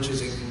time in which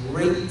is a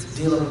great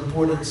deal of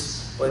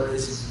importance, but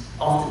is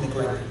often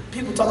neglected.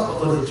 People talk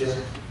about Dhul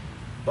Hijjah,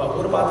 but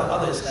what about the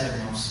other Islamic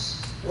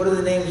months? What are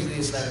the names of the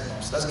Islamic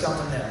months? Let's count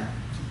them down.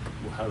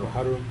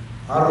 Muharram.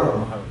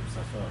 Muharram.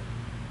 Safar.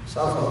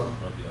 Safar.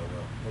 Rabi'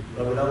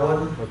 Rabi'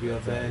 al-Awwal. Rabi'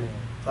 al-Thani.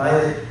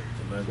 Tayyib.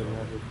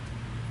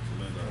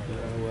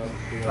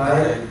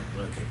 Tayyib.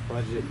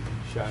 Rajab.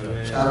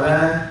 Sha'ban.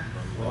 Sha'ban.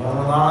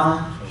 Ramadan.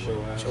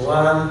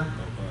 Shawwal.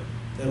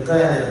 Dhul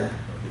Qa'dah.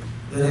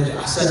 Dhul Hijjah.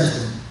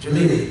 Ahsantum.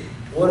 Jamili.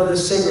 What are the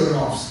sacred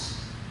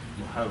months?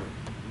 Muharram.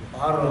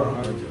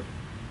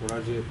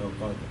 Rajab.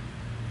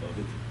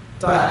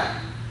 Tayyib.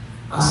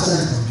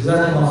 Ahsantum.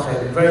 Jazakumullah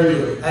khair. Very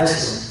good.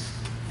 Excellent.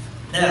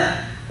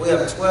 Now, we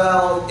have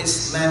 12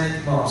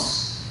 Islamic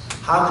months.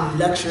 How many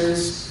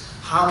lectures,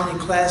 how many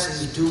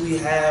classes do we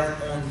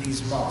have on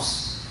these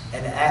months?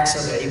 And acts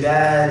of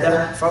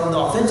ibadah from the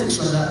authentic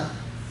sunnah,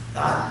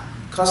 not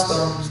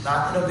customs,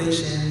 not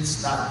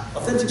innovations, not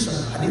authentic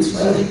sunnah. I need to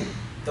explain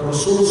the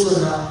Rasul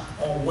sunnah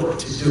on what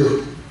to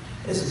do.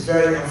 This is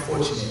very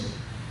unfortunate.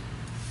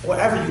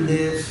 Wherever you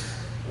live,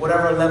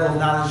 whatever level of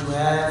knowledge you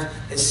have,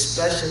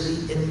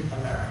 especially in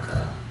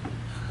America,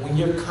 when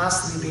you're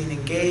constantly being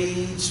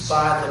engaged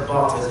by the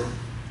batil,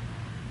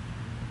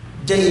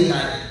 day and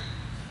night,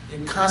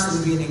 you're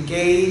constantly being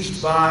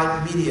engaged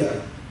by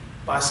media,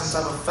 by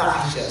some type of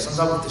fahisha, some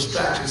type of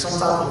distraction, some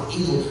type of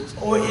evil,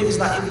 or if it's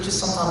not even just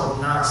some type of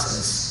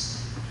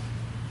nonsense.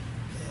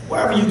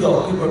 Wherever you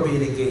go, people are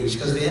being engaged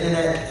because the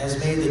internet has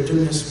made the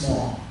dunya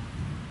small.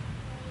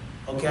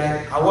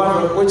 Okay?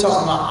 However, we're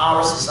talking about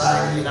our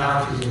society and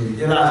our community.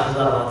 You're not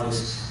about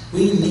this.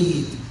 We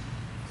need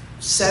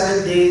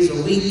 7 days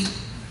a week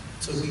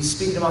to be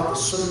speaking about the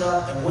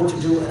sunnah and what to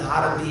do and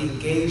how to be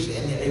engaged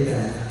in the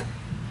ibadah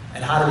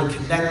and how to be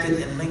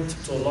connected and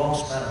linked to Allah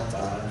subhanahu wa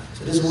ta'ala.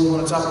 So this is what we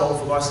want to talk about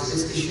with regards to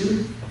this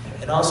issue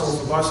and also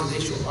with regards to the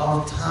issue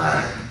of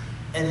time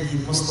in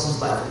the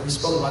Muslim's life. And we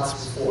spoke about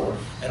this before.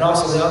 And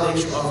also the other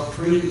issue of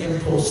pre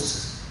and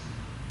post.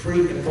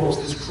 Pre and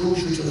post is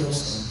crucial to the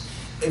Muslim.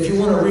 If you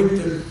want to reap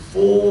the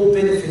full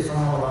benefit from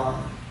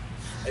Ramadan,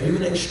 if you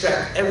want to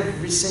extract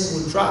every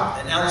single drop,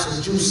 an ounce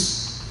of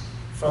juice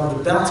from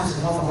the bounties of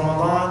the month of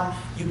Ramadan,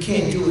 you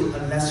can't do it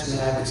unless you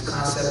have this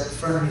concept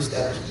firmly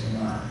established in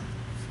your mind.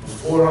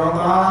 Before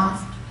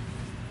Ramadan,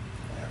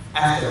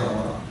 after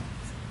Ramadan.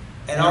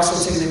 And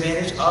also taking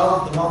advantage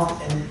of the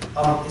month and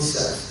of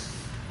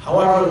itself.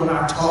 However, when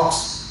our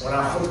talks, when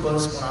our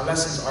khutbahs, when our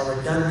lessons are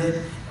redundant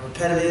and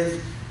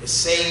repetitive, the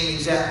same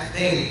exact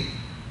thing,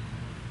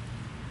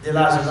 their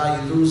lives are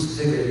now, you lose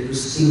vigor, you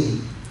lose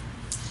steam.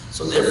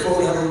 So therefore,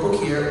 we have a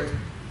book here,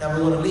 and we're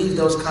going to leave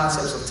those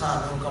concepts of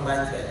time. We'll come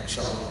back to that,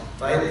 inshallah.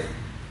 Right?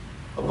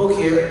 A book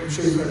here, I'm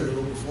sure you've heard of the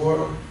book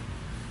before.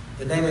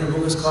 The name of the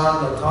book is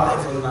called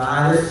Lata'if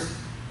al-Ma'arif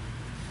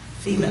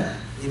Fima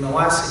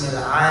Limawasim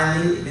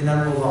al-Aani min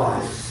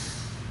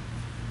al-Wadha'if.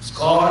 It's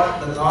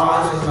called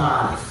Lata'if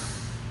al-Ma'arif.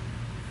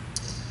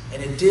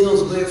 And it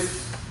deals with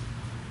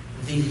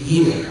the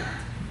year,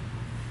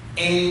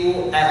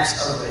 annual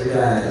acts of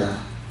ibadah.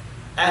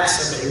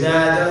 Acts of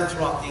ibadah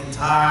throughout the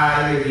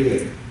entire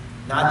year.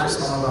 Not just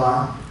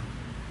Ramadan,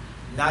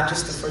 not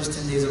just the first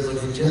 10 days of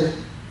Dhul-Hijjah,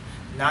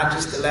 not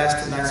just the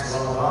last 2 nights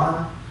of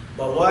Ramadan,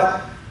 but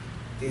what?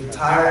 The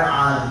entire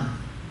Am.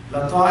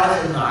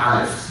 Lata'if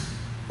al-Ma'arif,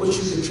 which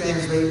you could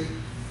translate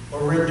or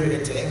render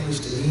into English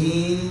to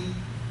mean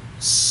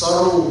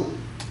subtle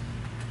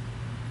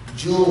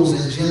jewels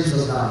and gems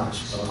of knowledge.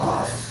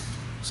 Lata'if,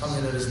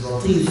 something that is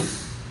latif,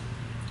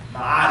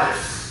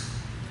 ma'arif.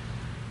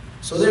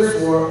 So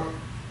therefore,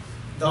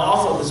 the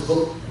author of this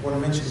book, I'm going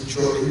to mention it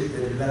shortly,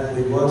 who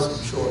he was,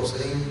 I'm sure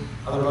Salim,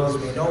 other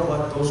brothers may know,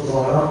 but those who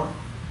don't know,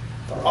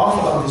 the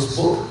author of this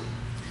book,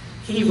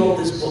 he wrote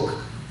this book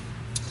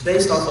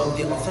based off of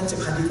the authentic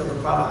hadith of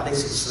the Prophet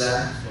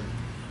ﷺ,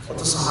 of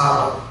the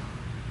Sahaba,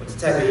 of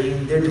the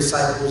Tabi'in, their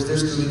disciples, their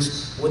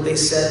students, what they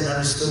said and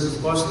understood with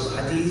regards to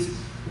the hadith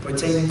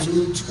pertaining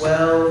to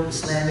 12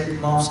 Islamic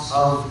months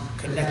of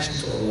connection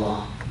to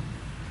Allah.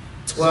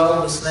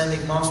 12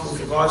 Islamic months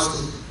with regards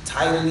to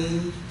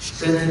tightening,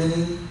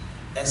 strengthening,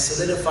 and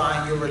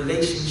solidifying your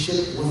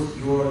relationship with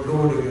your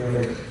Lord and your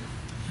Maker.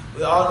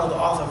 We all know the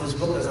author of this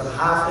book is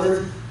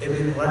Al-Hafidh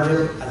ibn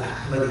Rajab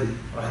al-Ahmadi,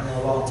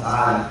 rahimahullah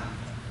ta'ala,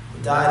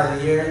 who died in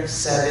the year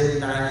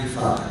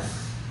 795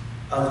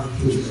 of the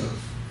Hijrah.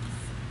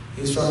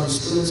 He was from the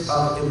students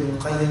of Ibn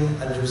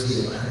Qayyim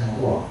al-Jawziyya,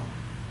 rahimahullah.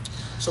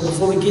 So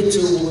before we get to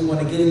what we want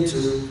to get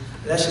into,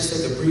 let's just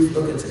take a brief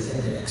look into the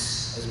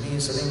index. As me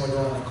and Salim were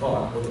doing in the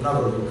car with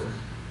another book.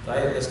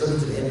 Right? Let's look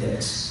into the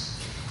index.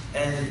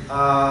 And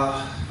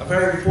a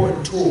very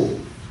important tool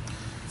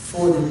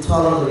for the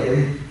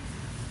talib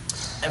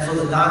and for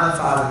the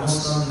 9-to-5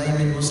 Muslim,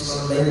 layman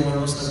Muslim, layman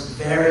Muslim,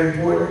 very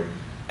important.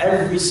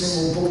 Every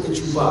single book that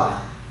you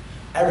buy,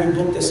 every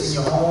book that's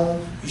in your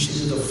home, you should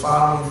do the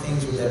following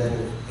things with that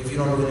book if you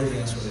don't do anything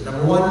else with it.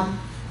 Number 1,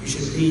 you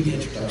should read the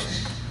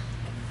introduction.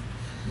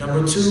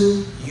 Number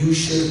 2, you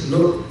should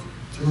look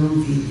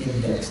through the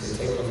index, the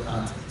table of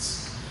contents.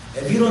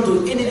 If you don't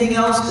do anything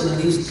else, then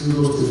at least do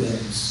those 2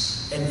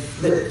 things and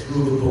flip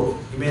through the book.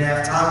 You may not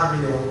have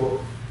time to read the whole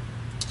book.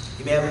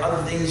 You may have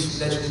other things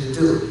that you need to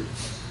do.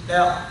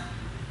 Now,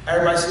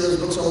 everybody see those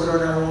books over there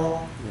on that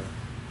wall?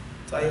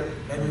 Yeah.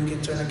 Maybe we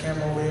can turn the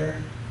camera over here.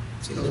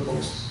 See those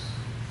books?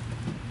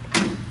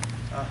 Those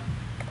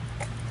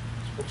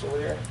books over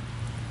there?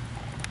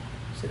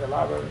 See the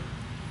library?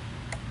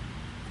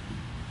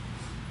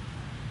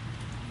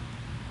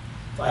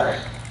 Right.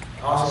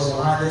 Also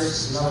behind this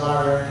is another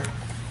library.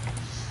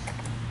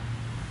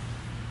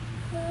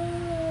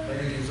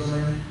 Maybe you can zoom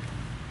in.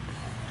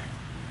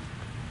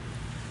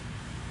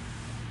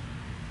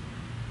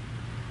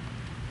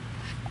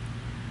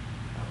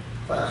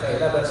 Okay,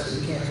 that's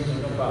you can't zoom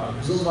in, no problem.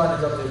 The zoom button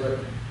is up there,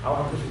 but I don't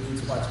want to push you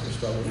too much for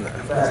struggle.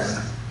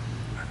 Fast.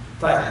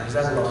 Right,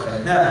 exactly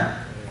okay.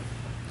 Now,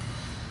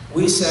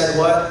 we said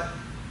what?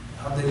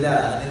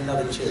 Alhamdulillah, I need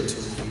another chair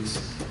too,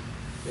 please.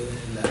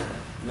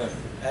 No.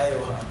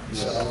 Aywa,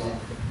 inshallah.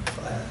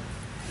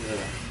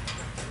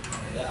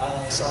 Yeah, I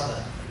don't saw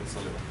that.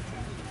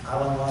 I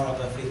don't want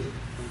to feel.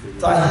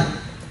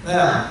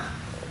 Now,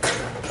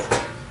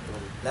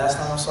 last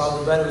time I saw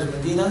the bed was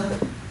Medina.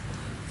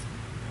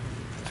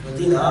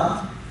 Medina,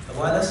 huh?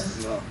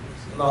 Awareness? No.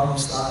 Allahumma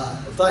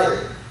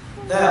sta'an.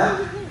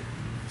 Now,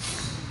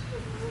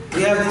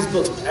 we have these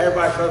books.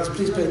 Everybody, brothers,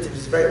 please pay attention.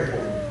 It's very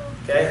important.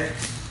 Okay?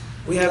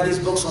 We have these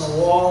books on the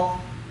wall,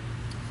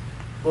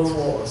 both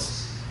walls.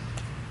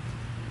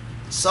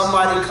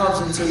 Somebody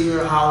comes into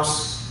your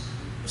house,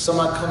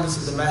 somebody comes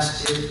into the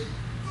masjid,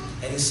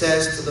 and he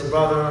says to the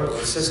brother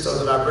or sister or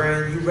the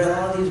librarian, you read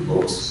all these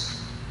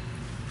books?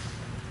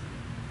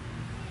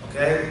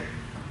 Okay?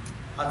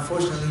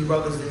 Unfortunately, you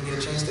brothers didn't get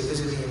a chance to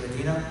visit me in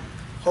Medina.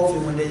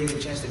 Hopefully one day you get a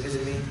chance to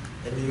visit me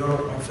in New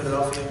York or in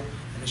Philadelphia,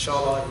 and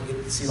inshallah you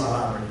get to see my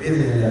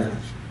library.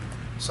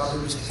 Some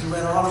people say, you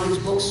read all of these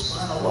books?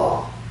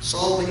 SubhanAllah,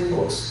 so many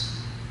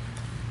books.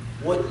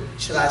 What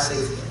should I say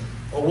to them?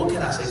 Or what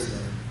can I say to them?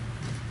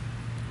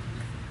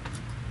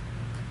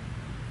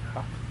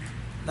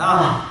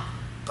 Nah,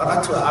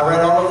 I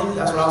read all of them,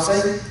 that's what I'll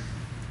say?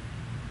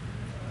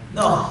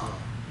 No.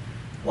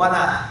 Why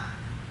not?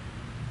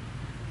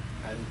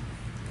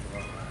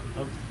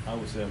 I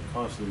would say I'm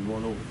constantly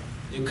going over them.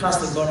 You're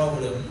constantly going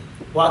over them.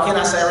 Why can't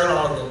I say I read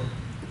all of them?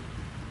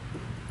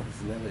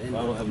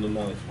 I don't have no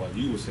knowledge why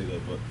you would say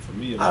that, but for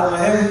me, I don't know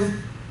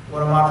him,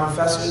 one of my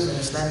professors in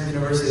Islamic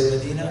University of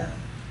Medina,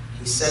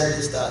 he said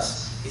this to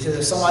us. He said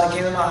if somebody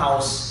came to my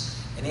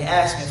house and he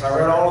asked me if I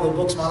read all of the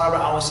books in my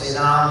library, I would say,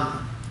 nah.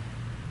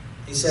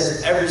 He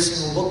says, every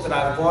single book that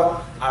I've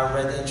bought, I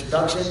read the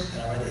introduction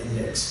and I read the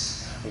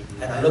index.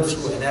 And I looked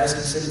through it, and that is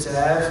considered to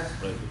have,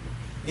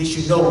 at least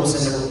you know what's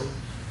in the book.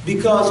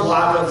 Because,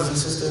 why, brothers and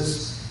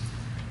sisters,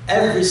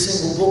 every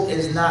single book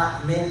is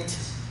not meant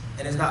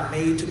and is not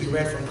made to be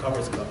read from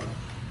cover to cover.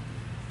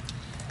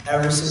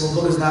 Every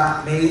single book is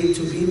not made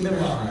to be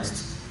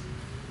memorized.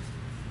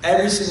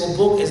 Every single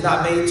book is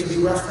not made to be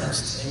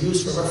referenced and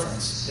used for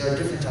reference. There are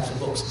different types of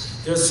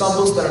books. There are some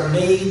books that are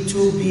made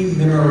to be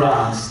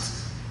memorized.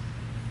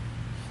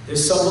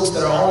 There's some books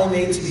that are only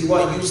made to be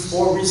what? Used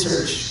for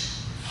research.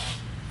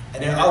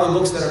 And there are other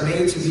books that are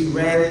made to be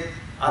read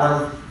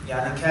out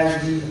of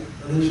casually,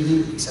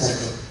 leisurely,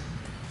 etc.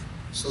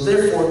 So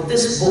therefore,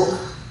 this book,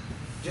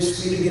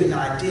 just for you to get an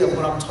idea of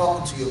what I'm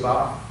talking to you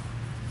about,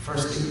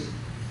 firstly.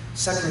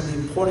 Secondly, the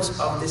importance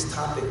of this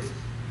topic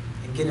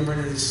and getting rid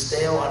of this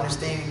stale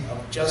understanding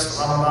of just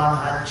Ramadan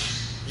Hajj,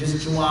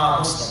 just Jumu'ah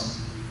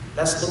Muslim.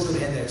 Let's look through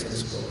the index of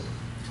this book.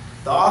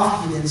 The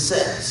author, he then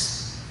says,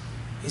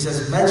 he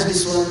says,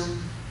 Majlisun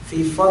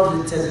fi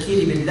fadl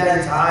al-tadhkiri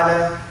billahi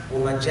ta'ala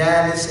wa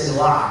majalis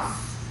al-wa'af.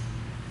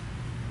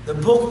 The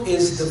book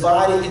is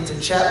divided into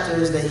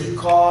chapters that he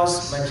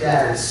calls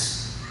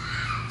majalis,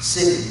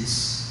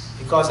 sittings.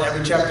 He calls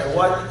every chapter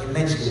what? A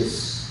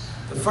majlis.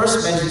 The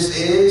first majlis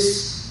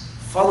is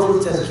Fadl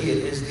al-Tadhkir,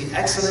 is the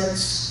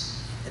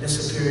excellence and the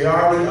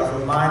superiority of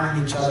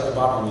reminding each other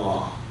about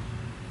Allah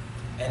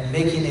and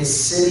making a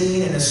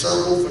sitting in a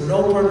circle for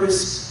no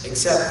purpose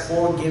except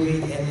for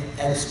giving an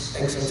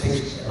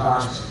exhortation,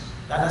 admonishment.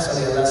 Not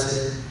necessarily a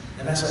lesson,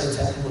 not necessarily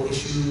technical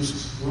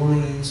issues,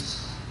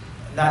 rulings,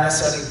 not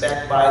necessarily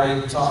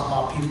backbiting, talking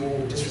about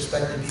people,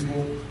 disrespecting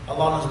people.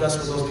 Allah knows best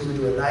what those people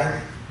do at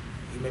night.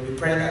 You may be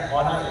praying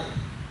all night.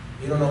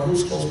 You don't know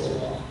who's close to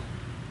Allah.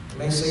 You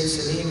may say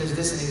Salim is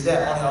this and he's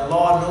that. Only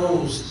Allah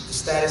knows the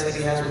status that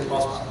he has with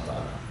Allah subhanahu wa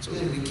ta'ala. So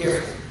we need to be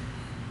careful.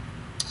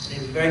 We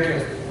need to be very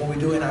careful when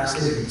we do in our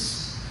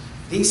sittings.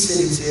 These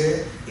sittings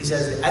here, he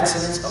says the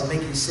excellence of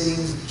making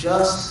sittings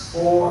just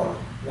for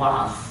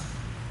wa'af,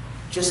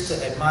 just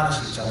to admonish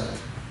each other.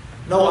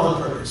 No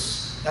other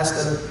purpose. That's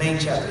the main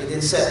chapter. It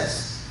then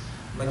says,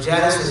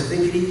 Majalis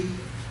al-Dhikri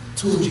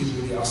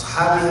tujibu li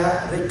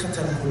ashabiha riqqat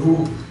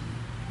al-qulub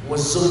wa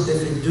zuhda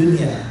fi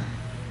dunya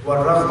wa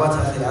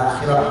raghbata fi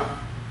al-akhirah.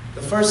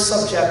 The first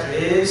subchapter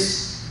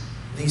is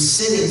the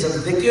sittings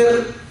of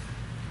dhikr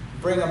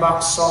bring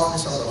about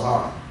softness of the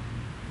heart.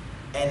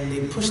 And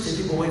they push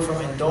the people away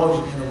from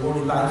indulging in the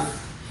worldly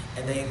life,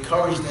 and they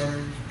encourage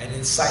them and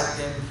incite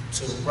them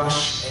to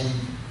rush and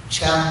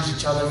challenge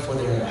each other for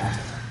their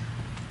after,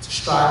 to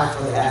strive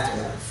for the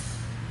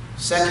afterlife.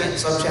 Second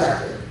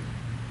subchapter,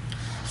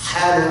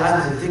 حال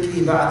أهل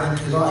الذكر بعد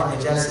انقضاء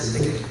مجالس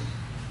الذكر.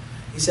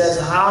 He says,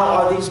 how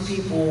are these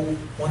people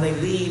when they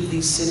leave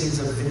these sittings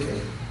of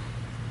dhikr?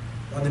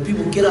 When the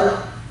people get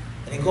up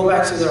and they go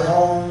back to their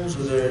homes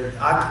or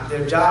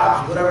their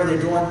jobs, whatever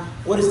they're doing,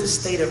 what is the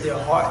state of their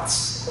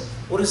hearts?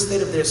 What is the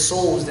state of their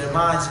souls, their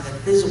minds, and their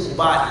physical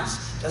bodies?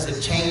 Does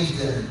it change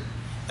them?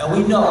 And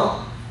we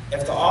know,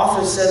 if the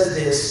author says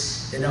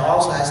this, then there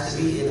also has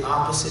to be an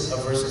opposite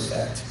averse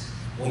effect.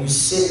 When you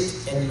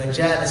sit in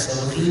majalis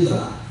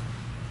al-ghiba,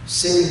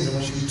 sittings in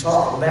which you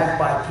talk back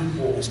by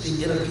people, you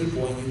speak ill of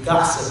people, and you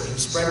gossip, and you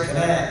spread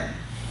Quran,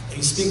 and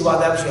you speak about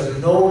that which you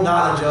have no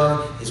knowledge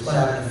of, it's going to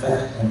have an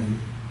effect on you.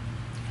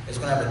 It's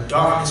going to have a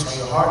darkness on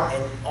your heart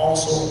and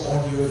also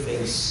on your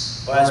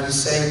face. Or as we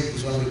say,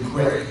 it's going to be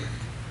gray.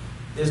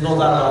 There's no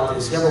doubt about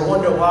this. You ever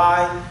wonder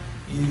why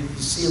you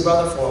see a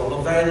brother for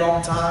a very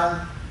long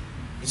time,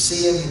 you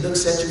see him, he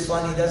looks at you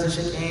funny, he doesn't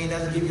shake your hand, he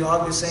doesn't give you a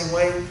hug the same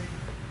way?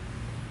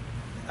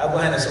 Abu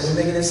Hannah, so we're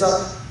making this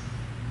up?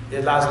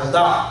 There lies no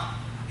doubt.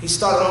 He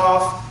started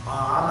off,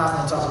 I'm not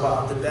going to talk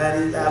about the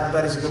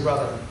bad, he's a good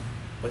brother.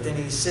 But then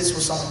he sits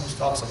with someone who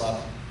talks about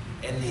him.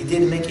 And he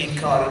didn't make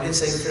inkar, he didn't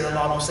say, fear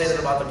Allah, don't say that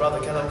about the brother,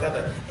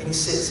 and he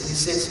sits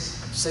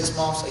 6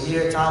 months, a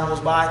year, time goes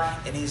by,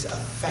 and he's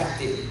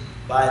affected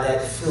by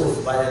that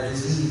filth, by that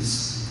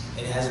disease.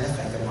 And it has an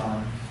effect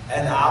upon him.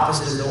 And the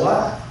opposite is the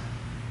what?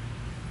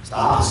 It's the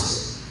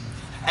opposite.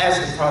 As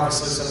the Prophet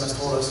has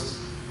told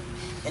us,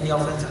 in the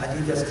authentic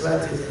hadith that's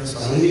collected in the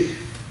Sahih,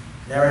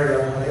 narrated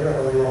by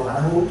Abu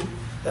Hurairah,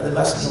 that the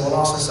Messenger of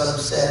Allah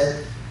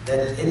said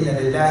that inna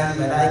lillahi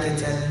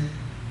malaikatan.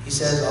 He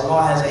says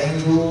Allah has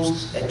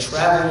angels that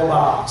travel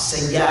about,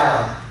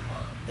 sayyara.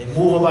 They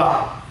move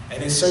about,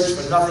 and they search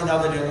for nothing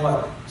other than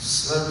what?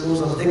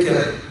 Circles of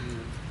dhikr.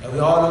 And we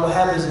all know what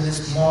happens in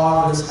this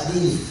marvelous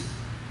hadith.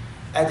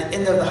 At the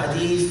end of the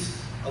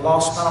hadith,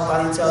 Allah subhanahu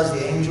wa ta'ala tells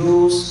the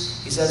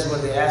angels, he says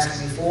what they're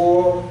asking me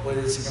for, what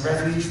they're seeking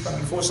refuge from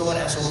me for, so on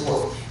and so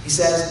forth. He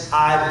says,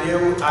 I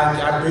bear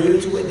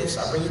you to witness,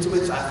 I bring you to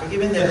witness, I've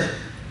forgiven them.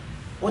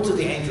 What do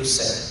the angels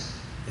say?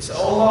 They say,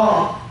 oh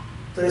Allah.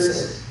 What do they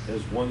say?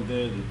 There's one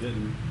there that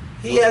didn't.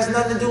 He has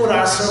nothing to do with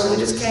our circle. We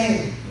just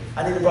came.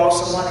 I need to borrow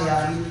some money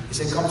out here. He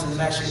said, come to the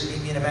masjid,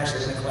 meet me in the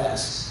masjid in the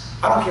class.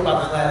 I don't care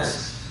about the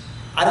class.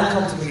 I didn't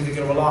come to make a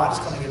dhikr of Allah. I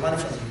just come to get money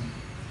from you.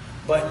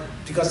 But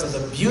because of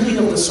the beauty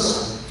of the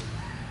circle,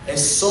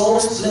 It's so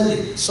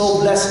splendid, so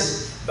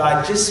blessed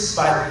by just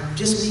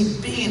me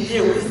being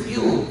there with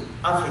you.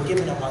 I'm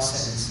forgiven of my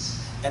sins.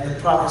 And the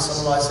Prophet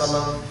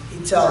ﷺ, he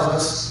tells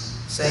us,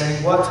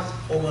 saying what?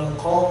 The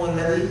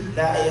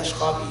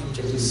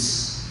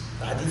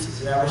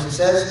hadith narration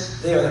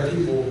says, they are the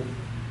people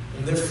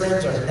and their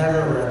friends are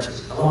never wretched.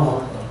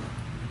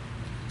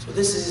 So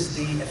this is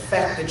the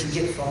effect that you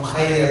get from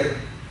khair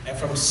and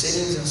from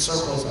sittings in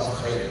circles of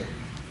khair.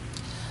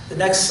 The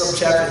next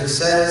subchapter he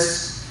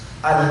says,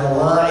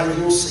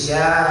 Al-Mawaidu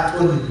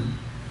Siyatun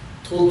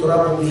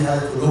Tudrabu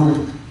biha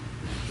al-Qulub.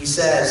 He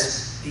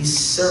says, these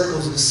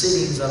circles and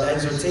sittings of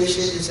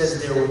exhortation, he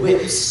says they're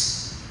whips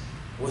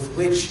with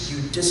which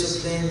you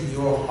discipline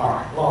your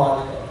heart.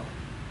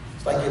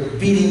 It's like you're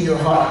beating your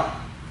heart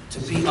to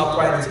be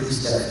upright and to be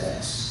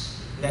steadfast.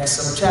 Next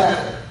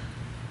subchapter,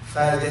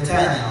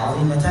 فائدتان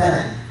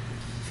عظيمتان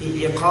في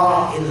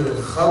إيقاع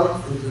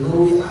الخلق في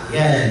الذنوب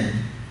أحيانا.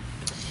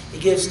 He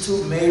gives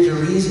two major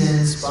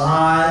reasons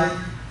behind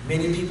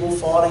many people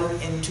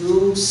falling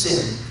into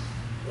sin.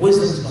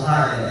 Wisdom's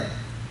behind that.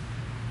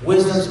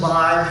 Wisdom's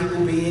behind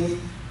people being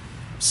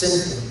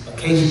sinful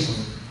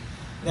occasionally.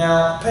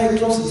 Now, pay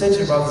close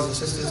attention, brothers and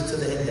sisters, to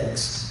the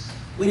index.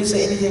 We didn't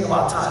say anything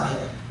about time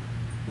here.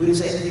 We didn't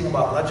say anything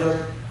about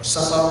Rajab or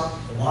Safar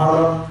or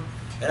Muharram.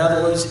 In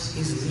other words,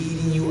 he's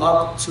leading you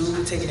up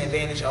to taking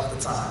advantage of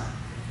the time.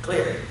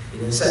 Clear.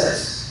 It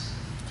says,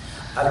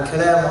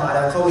 الكلام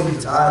على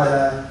قوله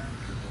تعالى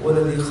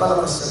والذي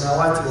خلق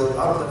السماوات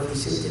والأرض في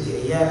 6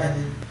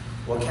 أيام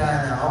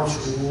وكان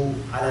عرشه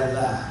على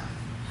الماء.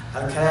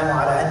 الكلام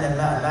على أن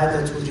الماء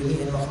مادة جميع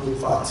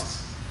المخلوقات.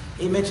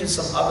 He mentioned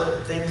some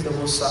other things that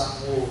we'll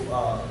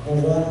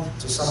move on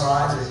to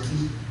summarize and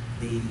keep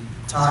the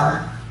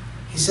time.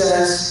 He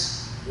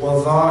says,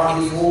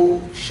 وَظَائِفُ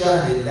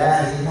شَهْرِ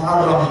اللَّهِ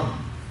الْمُحَرَّمِ.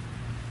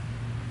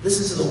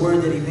 Listen to the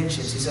word that he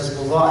mentions. He says,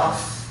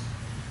 وَظَائِف.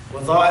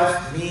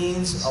 Wadha'if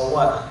means a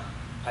what?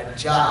 A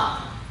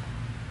job,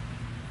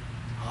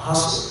 a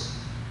hustle,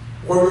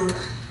 work,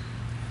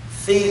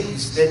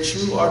 things that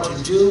you are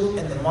to do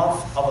in the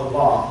month of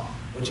Allah,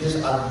 which is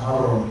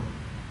Al-Muharram.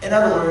 In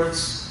other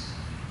words,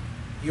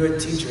 you're a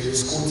teacher, you're a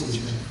school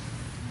teacher.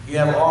 You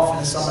have off in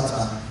the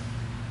summertime.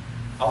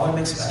 I want to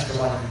make some extra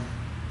money.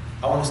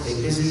 I want to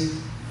stay busy.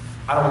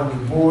 I don't want to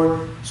be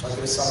bored, so I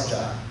get a summer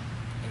job.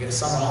 I get a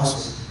summer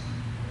hustle.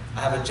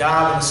 I have a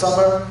job in the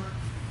summer.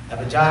 I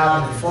have a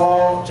job in the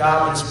fall,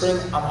 job in the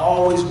spring. I'm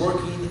always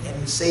working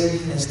and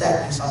saving and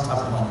stacking some type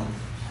of money.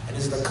 And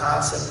this is the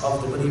concept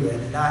of the believer,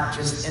 and not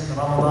just in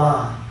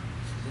Ramadan,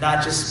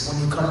 not just when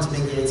you come to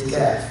make your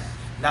itikaf,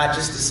 not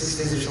just the 6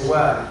 days of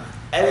Shawwal.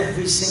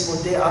 Every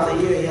single day out the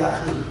year,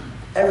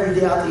 every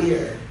day out the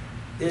year,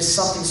 there's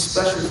something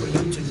special for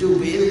you to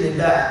do, in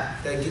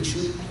that gets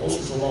you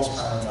closer to Allah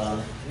subhanahu wa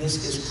ta'ala. And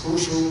this is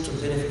crucial to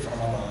benefit from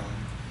Ramadan.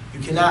 You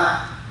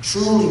cannot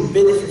truly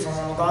benefit from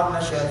Ramadan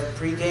unless you have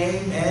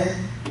pre-game and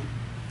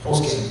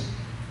post-game.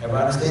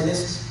 Everybody understand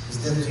this? There's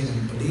a difference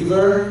between a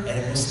believer and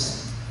a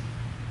Muslim.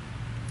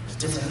 There's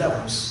different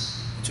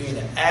levels between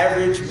an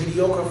average,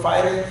 mediocre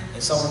fighter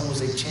and someone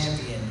who's a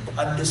champion,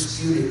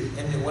 undisputed,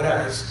 and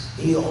whatever.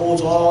 He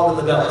holds all of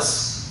the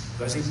belts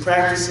because he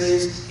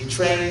practices, he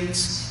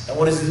trains, and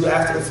what does he do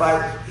after the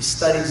fight? He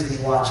studies and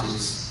he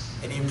watches,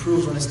 and he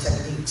improves on his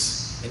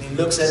techniques, and he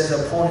looks at his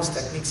opponent's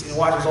techniques, and he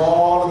watches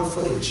all of the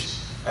footage.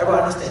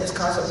 Everybody understand this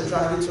concept they're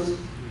trying to get to?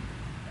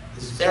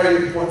 It's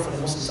very important for the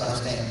Muslims to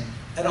understand.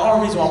 And the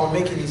only reason why we're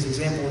making these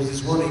examples,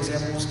 these word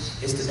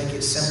examples, is to make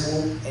it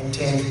simple and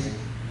tangible.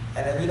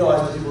 And then we know,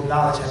 as the people of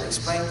knowledge have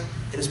explained,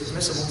 it is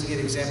permissible to get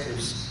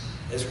examples.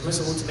 It is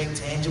permissible to make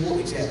tangible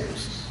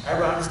examples.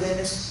 Everybody understand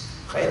this?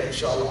 Khair,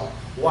 inshallah.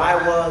 Why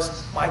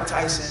was Mike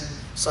Tyson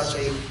such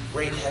a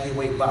great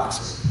heavyweight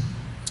boxer?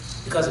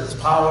 Because of his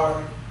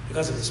power,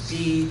 because of his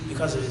speed,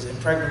 because of his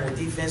impregnable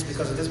defense,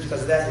 because of this,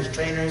 because of that, his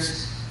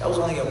trainers. That was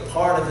only a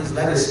part of his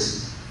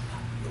legacy.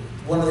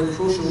 One of the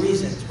crucial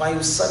reasons why he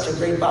was such a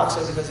great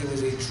boxer, because he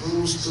was a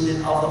true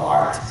student of the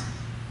art.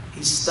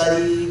 He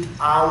studied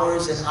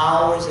hours and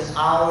hours and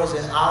hours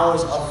and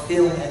hours of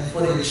film and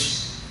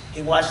footage.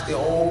 He watched the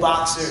old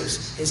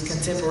boxers, his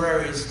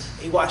contemporaries.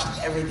 He watched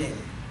everything.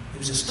 He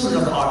was a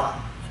student of the art,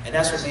 and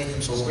that's what made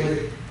him so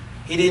great.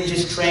 He didn't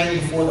just train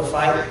before the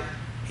fight.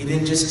 He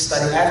didn't just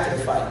study after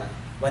the fight,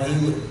 but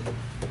he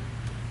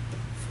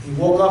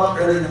woke up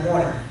early in the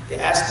morning. They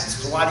asked him, he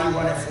says, why do you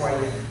run at 4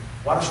 a.m.?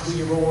 Why don't you do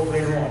your roll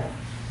later on?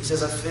 He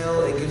says, I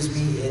feel it gives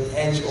me an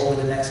edge over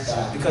the next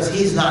guy, because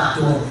he's not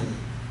doing it.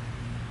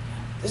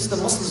 This is the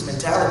Muslim's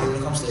mentality when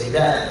it comes to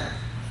ibadah.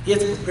 You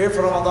have to prepare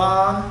for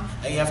Ramadan,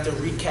 and you have to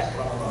recap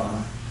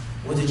Ramadan.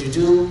 What did you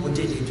do? What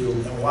didn't you do?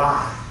 And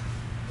why?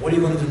 What are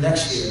you going to do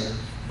next year?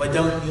 But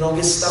you don't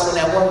get stuck on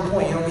that one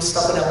point. You don't get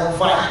stuck on that one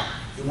fight.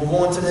 You move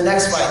on to the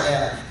next fight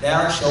now.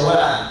 Now,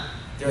 Shawwal.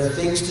 There are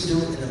things to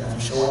do in the month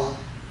of Shawwal.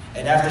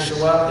 And after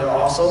Shawwal, there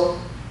are also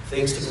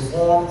things to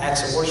perform,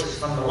 acts of worship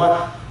from the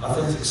what?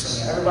 Authentic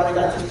Sunnah. Everybody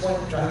got this point?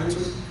 Trying to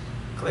get to?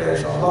 Clear,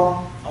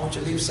 inshallah. I want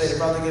you to say the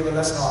brother gave a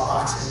lesson on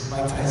boxing,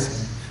 Mike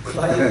Tyson.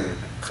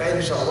 Khair,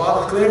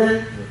 inshallah.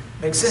 Clear?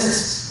 Makes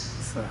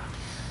sense?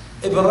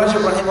 Ibn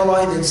Rajab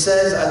rahimahullah then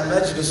says,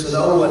 Al-Majlis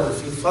al-awwal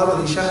fi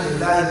fadli shahr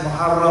Allah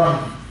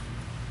al-Muharram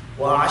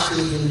wa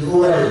ashrihi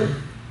al-awwal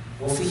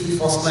wa fihi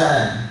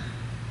faslan.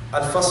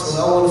 الفصل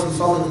الأول في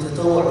فضل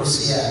التطوع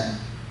والصيام.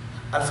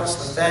 الفصل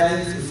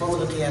الثاني في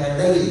فضل قيام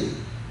الليل.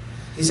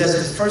 He says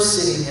the first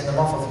sitting in the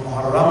month of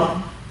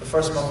Muharram, the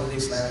first month of the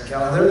Islamic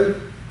calendar,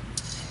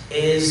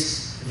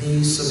 is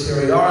the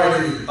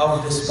superiority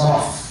of this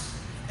month,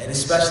 and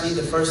especially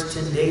the first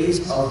 10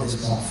 days of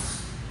this month.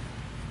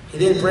 He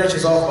then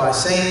branches off by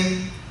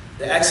saying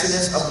the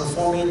excellence of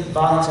performing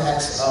voluntary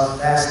acts of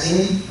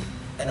fasting,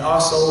 and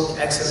also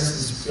the excellence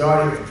and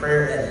superiority of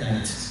prayer at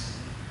night.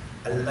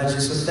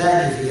 المجلس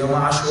الثاني في يوم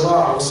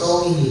عاشوراء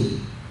وصومه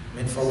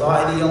من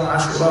فضائل يوم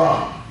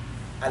عاشوراء.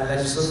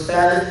 المجلس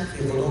الثالث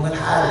في قدوم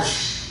الحاج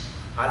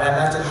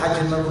علامات الحج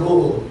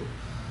المبرور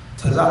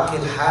تلقي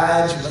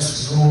الحاج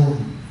مسنون.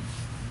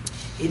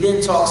 He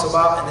then talks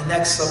about in the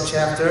next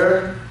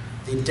subchapter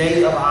the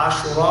day of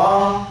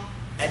Ashura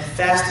and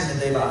fasting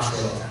the day of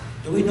Ashura.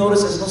 Do we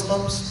notice as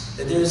Muslims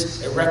that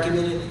there's a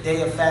recommended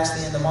day of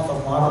fasting in the month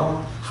of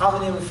Muharram? How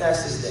many ever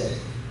fast this day?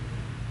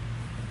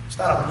 It's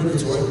not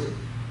obligatory.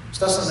 It's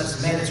not something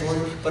that's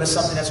mandatory, but it's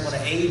something that's going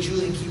to aid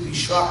you and keep you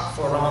sharp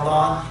for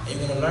Ramadan, and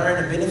you're going to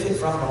learn and benefit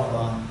from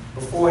Ramadan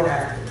before and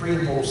after, pre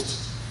and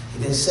post.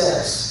 He then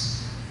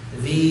says,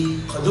 the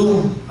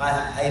qadum,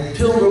 a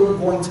pilgrim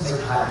going to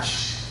make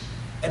Hajj.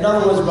 In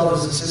other words,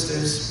 brothers and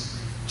sisters,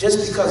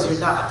 just because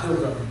you're not a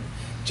pilgrim,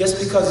 just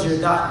because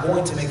you're not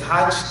going to make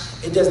Hajj,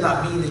 it does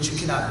not mean that you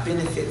cannot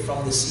benefit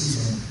from the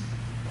season.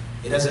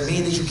 It doesn't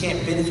mean that you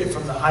can't benefit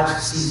from the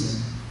Hajj season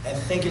and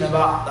thinking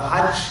about the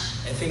Hajj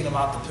and thinking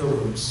about the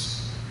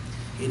pilgrims.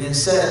 He then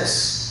says,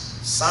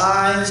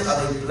 signs of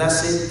a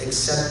blessed,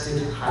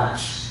 accepted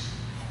Hajj.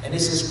 And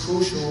this is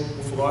crucial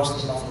with regards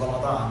to the month of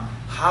Ramadan.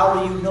 How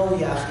do you know,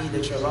 Ya Akhi,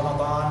 that your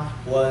Ramadan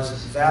was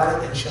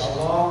valid,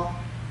 inshallah,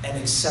 and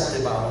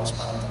accepted by Allah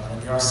subhanahu wa ta'ala?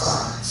 And there are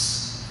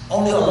signs.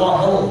 Only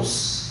Allah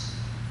knows.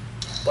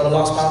 But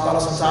Allah subhanahu wa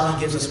ta'ala sometimes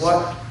He gives us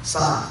what?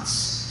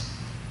 Signs.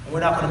 And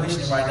we're not going to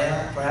mention them right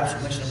now. Perhaps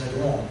we'll mention them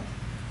later on.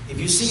 If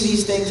you see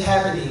these things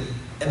happening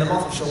in the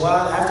month of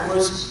Shawwal,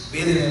 afterwards,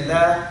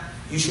 bi'idhnillah,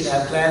 you should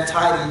have glad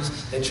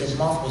tidings that your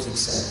month was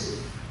accepted.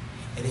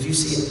 And if you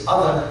see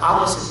other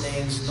opposite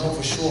things, know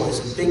for sure it's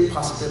a big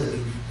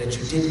possibility that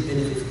you didn't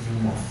benefit from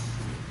your month.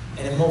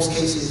 And in most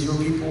cases, your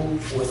people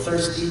were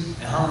thirsty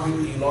and hungry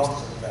and you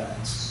lost the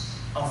balance,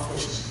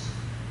 unfortunately.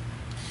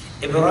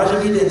 Ibn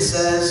Rajab then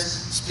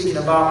says, speaking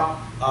about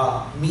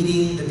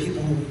meeting the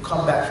people who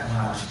come back from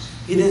Hajj,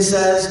 he then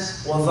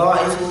says,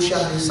 وَظَائِفُ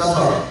شَهْرِ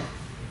سَفَرٍ.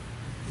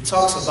 He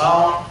talks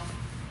about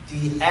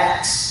the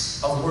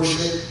acts of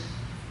worship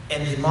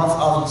in the month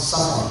of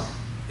Safar,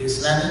 the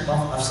Islamic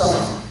month of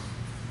Safar.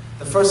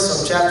 The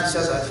first subchapter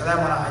says, Al-Kalam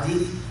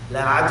al-Hadith,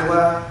 La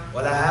adwa,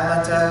 wa la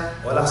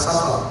hamata, wa la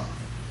safar.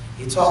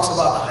 He talks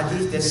about the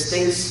hadith that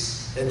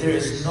states that there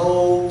is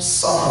no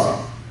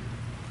safar.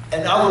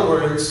 In other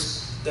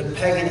words, the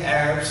pagan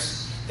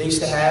Arabs, they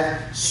used to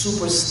have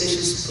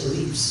superstitious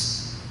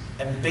beliefs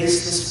and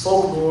baseless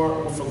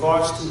folklore with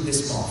regards to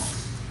this month.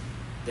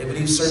 They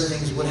believed certain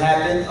things would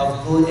happen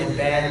of good and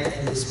bad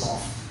in this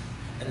month.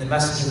 And the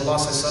Messenger of Allah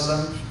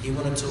ﷺ, he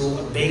wanted to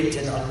abate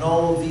and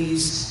annul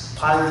these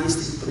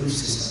polytheistic belief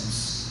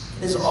systems.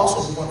 And this is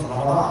also the point for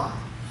Ramadan.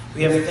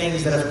 We have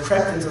things that have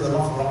crept into the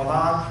month of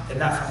Ramadan that are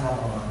not from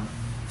Ramadan.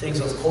 Things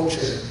of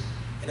culture.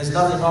 And there's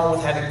nothing wrong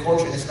with having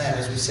culture in Islam,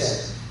 as we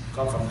said. You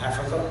come from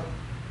Africa,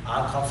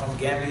 I come from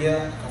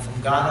Gambia, I come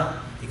from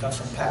Ghana, he comes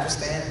from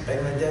Pakistan,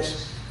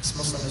 Bangladesh, this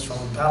Muslim is from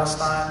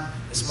Palestine,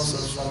 this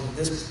Muslim is from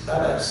this,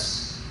 that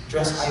is.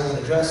 Dress how you want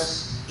to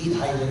dress, eat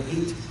how you want to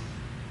eat.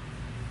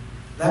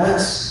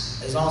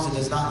 As long as it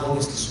does not go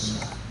against the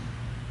Sunnah.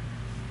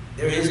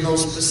 There is no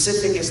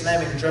specific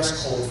Islamic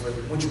dress code for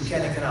which you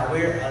can and cannot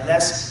wear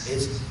unless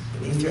it's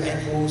beneath your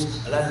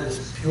ankles, unless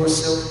it's pure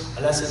silk,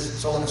 unless it's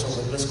so on and so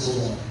forth. The list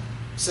goes on.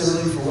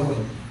 Similarly for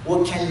women,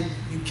 what can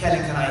you can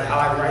and cannot eat?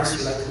 I like rice,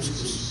 you like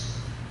couscous.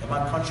 In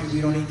my country,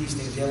 we don't eat these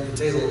things. We have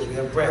potatoes, we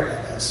have bread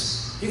like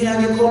this. You can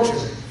have your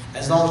culture,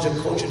 as long as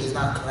your culture does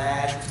not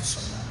clash with the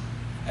Sunnah.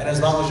 And as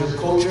long as your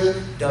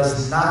culture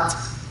does not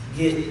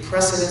get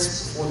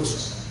precedence before the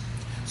Sunnah.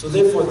 So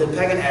therefore, the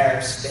pagan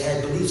Arabs, they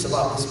had beliefs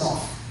about this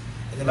month.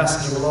 And the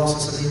Messenger of Allah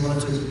said he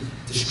wanted to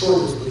destroy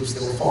those beliefs.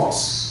 They were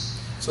false.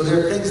 So there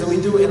are things that we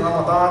do in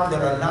Ramadan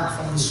that are not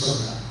from the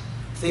Sunnah.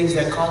 Things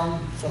that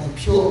come from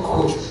pure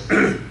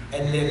culture.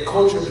 And their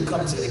culture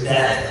becomes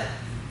ibadah.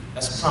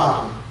 That's a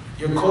problem.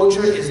 Your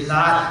culture is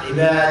not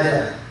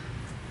ibadah.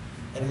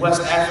 In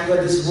West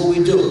Africa, this is what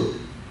we do.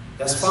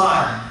 That's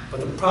fine. But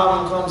the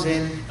problem comes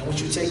in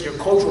which you take your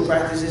cultural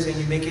practices and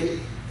you make it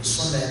the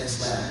Sunnah in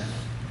Islam.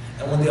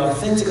 And when the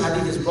authentic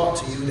hadith is brought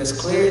to you, that's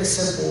clear and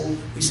simple,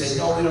 we say,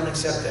 no, we don't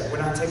accept that. We're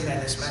not taking that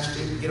in this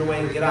masjid. Get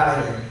away, get out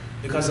of here.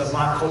 Because of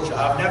my culture.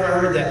 I've never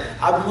heard that.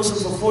 I've been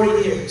Muslim for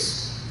 40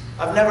 years.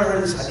 I've never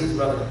heard this hadith,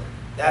 brother.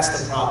 That's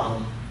the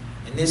problem.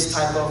 And this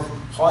type of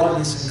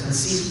haughtiness and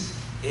conceit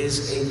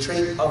is a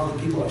trait of the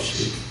people of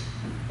shirk.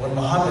 When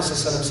Muhammad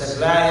said,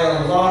 La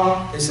ilaha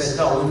illallah, they said,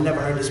 no, we've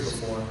never heard this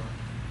before.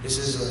 This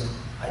is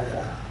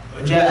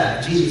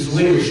Jesus,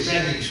 weird,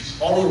 strange.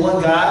 Only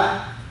one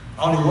God,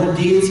 only one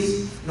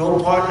deity, no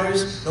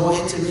partners, no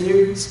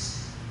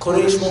intermediaries.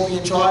 Quraysh won't be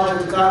in charge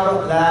of the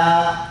Kaaba,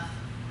 la.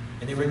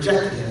 And they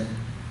rejected him.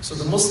 So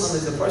the Muslim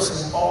is the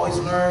person who always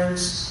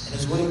learns and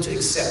is willing to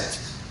accept.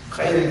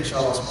 Khayr,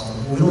 inshallah.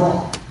 Moving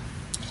on.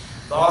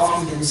 The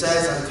author then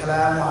says,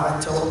 Al-Kalamu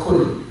ala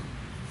tawakkul.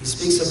 He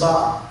speaks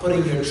about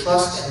putting your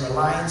trust and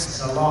reliance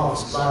in Allah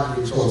subhanahu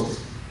wa ta'ala.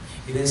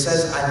 He then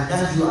says,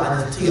 An-nahyu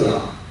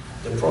an-tira,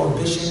 the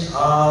prohibition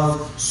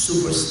of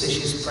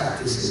superstitious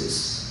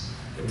practices.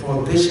 The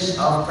prohibition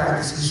of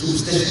practicing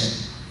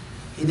superstition.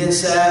 He then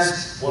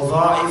says,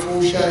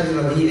 وَضَائِفُ شَهْرِ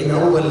رَبِيعِ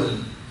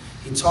الْأَوَّلِ.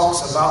 He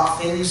talks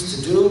about things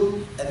to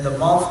do in the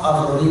month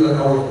of Rabi'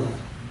 al-Awwal.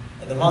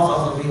 In the month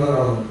of Rabi'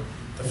 al-Awwal.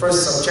 The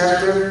first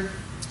subchapter,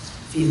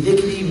 في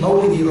ذكر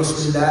مولد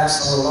رسول الله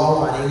صلى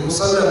الله عليه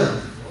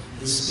وسلم.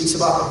 He speaks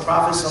about the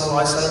Prophet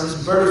sallallahu alaihi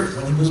wasallam's birth,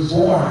 when he was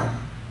born,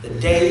 the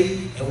day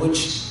in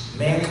which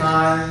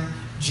mankind,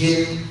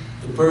 jinn,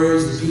 the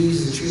birds, the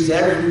bees, the trees,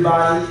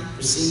 everybody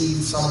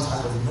received some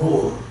type of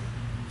nur,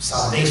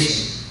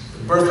 salvation,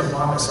 the birth of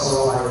Muhammad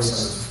sallallahu alaihi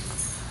wasallam.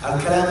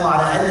 الكلام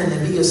على أن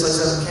النبي صلى الله عليه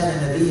وسلم كان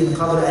نبيا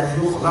قبل أن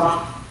يخلق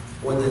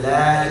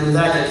ودلائل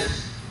ذلك.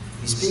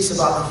 He speaks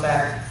about the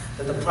fact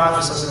that the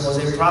Prophet sallallahu alaihi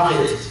wasallam was a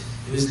prophet.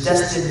 He was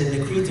destined and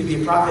decreed to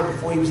be a prophet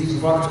before he was even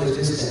brought into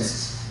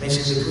existence.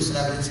 Mentions the Christian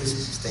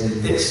evidences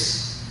stated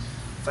this.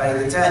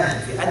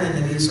 فائدتان في أن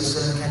النبي صلى الله عليه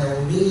وسلم كان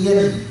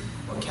أميا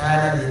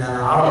وكان من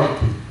العرب.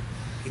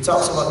 He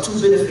talks about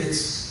two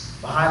benefits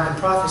behind the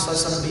Prophet صلى الله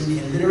عليه وسلم being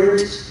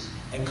illiterate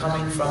and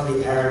coming from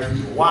the Arab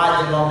people.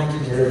 Why did Allah make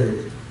him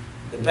illiterate?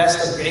 The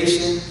best of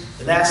creation,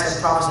 the last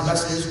of prophets and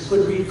messengers who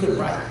couldn't read, couldn't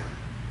write.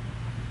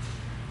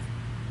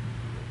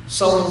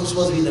 Someone who was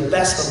supposed to be the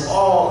best of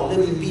all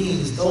living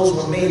beings, those who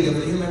were made of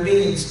the human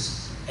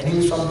beings, and he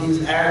was from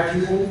these Arab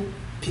people,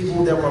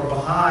 people that were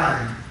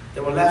behind,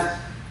 that were left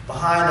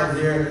behind of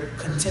their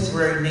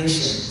contemporary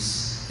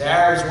nations. The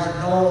Arabs weren't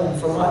known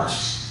for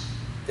much.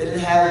 They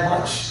didn't have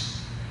much.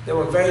 They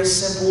were very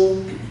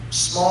simple,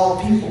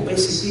 small people,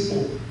 basic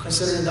people,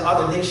 considered the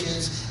other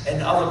nations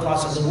and other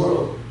parts of the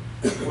world.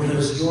 Whether it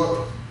was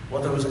Europe,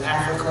 whether it was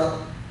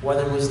Africa,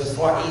 whether it was the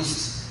Far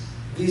East.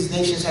 These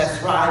nations had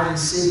thriving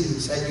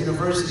cities, had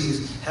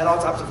universities, had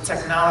all types of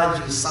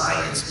technology,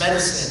 science,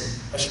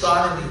 medicine,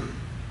 astronomy,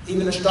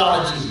 even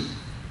astrology.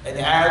 And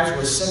the Arabs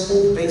were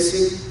simple,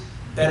 basic,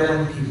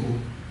 Bedouin people.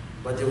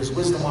 But there was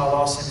wisdom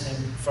Allah sent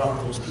him from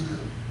those people.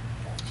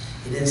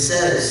 He then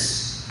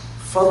says,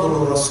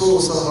 فَضْلُ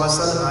الرَّسُولِ صَلَّى اللَّهُ عَلَيْهِ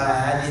وَسَلَّمَ عَلَى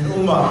هَذِهِ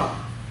الْأُمَّةِ.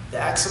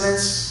 The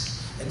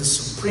excellence and the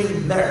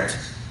supreme merit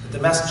that the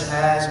Messenger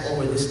has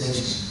over this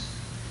nation.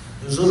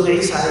 نزول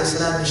عيسى عليه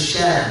السلام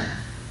بالشام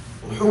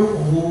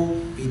وحكمه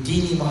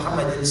بدين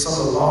محمد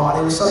صلى الله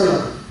عليه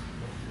وسلم.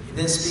 He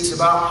then speaks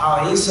about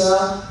how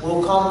Isa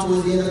will come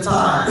towards the end of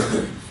time,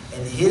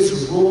 and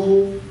his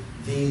rule,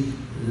 the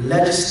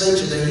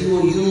legislature that he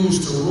will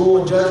use to rule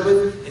and judge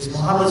with, is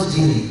Muhammad's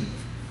deen.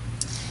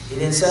 He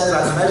then says,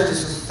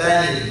 Al-Majlis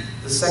al-Thani,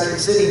 the second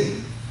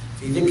sitting,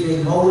 في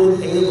ذكر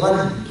المولد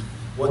أيضا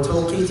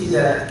وتوقيت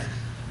ذلك.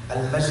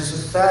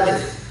 Al-Majlis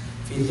al-Thalith,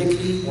 في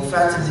ذكر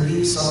وفاة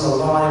النبي صلى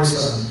الله عليه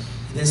وسلم.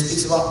 He then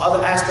speaks about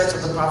other aspects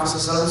of the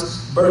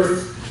Prophet's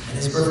birth and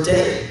his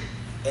birthday,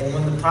 and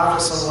when the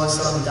Prophet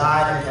ﷺ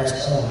died and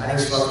passed on.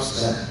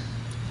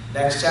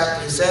 Next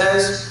chapter he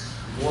says,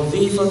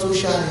 وَظِيفَةُ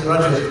شَهْرِ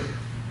رَجَبٍ.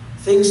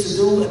 Things to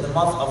do in the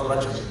month of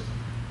Rajab.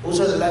 Who's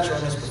heard a lecture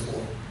on this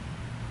before?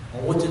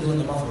 On what to do in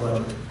the month of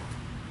Rajab?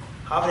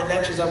 How many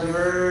lectures have we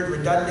heard,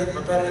 redundant,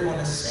 repetitive, on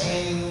the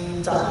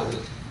same topic,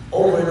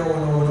 over and over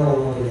and over and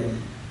over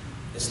again?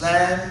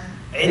 Islam,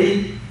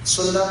 ilm,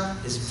 sunnah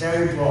is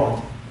very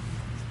broad.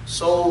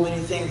 So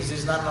many things,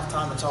 there's not enough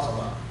time to talk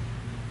about.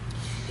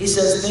 He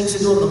says things to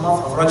do in the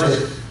month of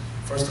Rajab.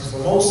 First and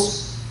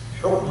foremost,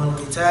 حُكْمُ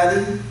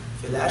الْقِتَالِ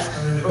فِي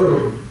الْأَشْهُرِ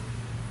الْحُرُمِ.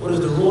 What is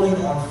the ruling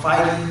on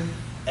fighting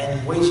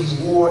and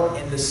waging war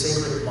in the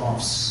sacred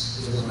months?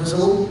 Is it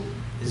permissible?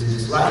 Is it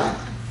just right?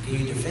 Can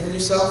you defend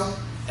yourself?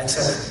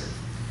 Etc.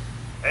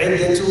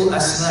 عِدَّةُ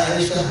أَسْمَاءِ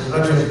شَهْرِ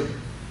رَجَبٍ.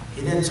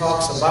 He then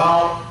talks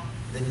about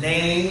the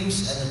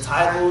names and the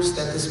titles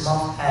that this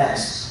month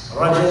has.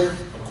 Rajab,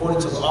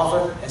 according to the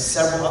author, has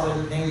several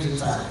other names and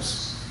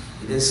titles.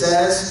 He then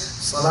says,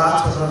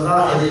 Salat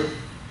al-Raghaib.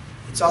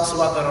 He talks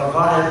about the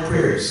Raghaib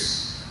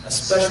prayers, a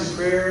special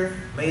prayer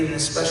made in a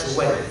special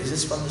way. Is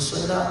this from the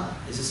Sunnah?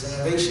 Is this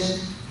innovation?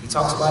 He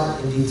talks about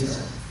it in detail.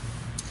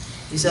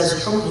 He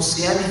says, Hukm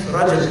al-Siyami fi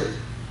Rajab.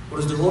 What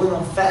is the ruling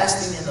on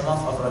fasting in the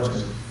month of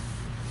Rajab?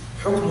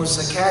 Hukm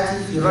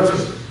al-Zakati fi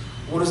Rajab.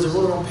 What is the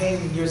ruling on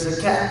paying your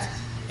zakat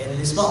in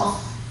this month?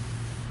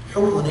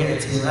 Hukm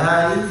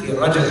al-I'timali fi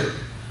Rajab.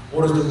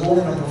 What is the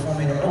ruling on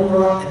performing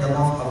Umrah in the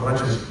month of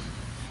Rajab?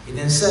 He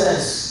then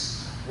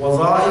says,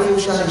 وَظَائِفُ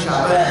شَهْرِ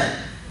شَعْبَانِ.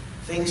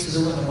 Things to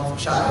do in the month of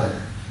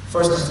Sha'ban.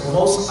 First and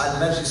foremost,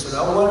 Al-Majlis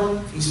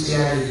al-Awwal fi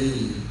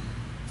Siyamihi.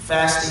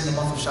 Fasting in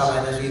the month of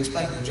Sha'ban, as we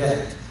explained,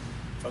 Mujahid.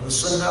 From the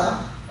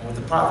Sunnah, and what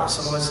the Prophet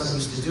ﷺ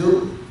used to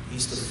do, he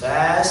used to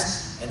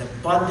fast an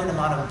abundant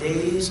amount of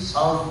days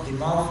of the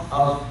month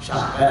of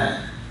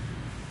Sha'ban.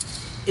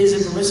 Is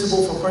it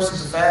permissible for a person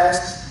to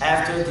fast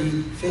after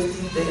the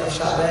 15th day of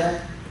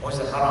Sha'ban, or is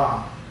it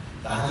haram?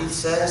 The hadith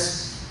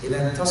says,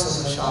 إِذَا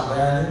انْتَصَفَ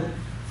شَعْبَانُ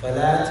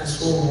فَلَا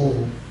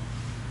تَصُومُوا.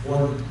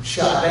 When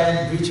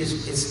Sha'ban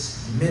reaches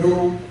its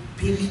middle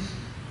peak,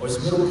 or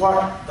its middle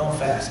part, don't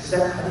fast. Is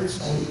that hadith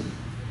sahih?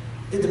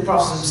 Did the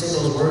Prophet say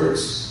those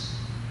words?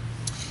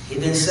 He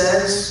then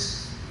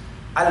says,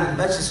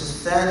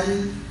 Al-Majlis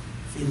al-Thani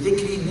fi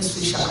dhikri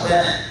nisfi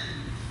Sha'ban.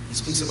 He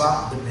speaks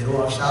about the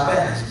middle of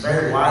Sha'ban. It's a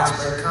very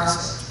widespread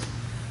concept.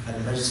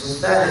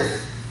 Al-Majlis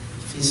al-Thalith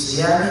fi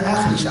siyami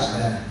akhir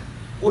Sha'ban.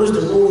 What is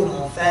the ruling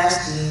on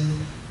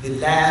fasting the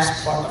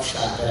last part of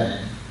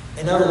Sha'ban?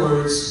 In other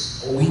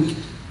words, a week,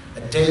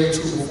 a day or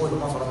two before the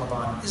month of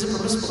Ramadan. Is it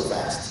permissible to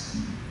fast?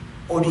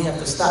 Or do you have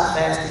to stop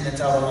fasting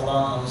until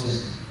Ramadan comes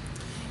in?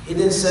 He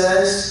then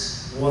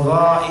says,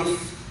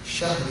 وَظَائِفْ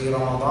شَهْرِ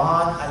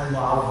رَمَضَانَ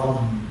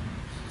الْمُعَظَّمِ.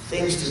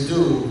 Things to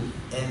do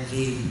in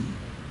the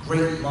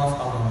great month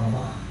of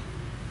Ramadan.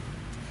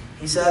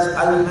 He says,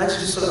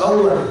 Al-Majlis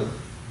al-Awwal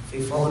fi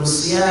fadl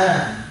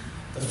al-Siyam.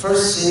 The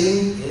first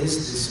sitting is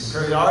the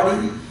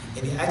superiority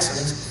and the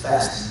excellence of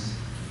fasting.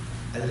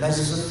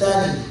 Al-Majlis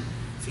al-Thani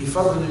fi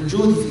fadl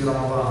al-Judi fi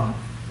Ramadan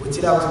wa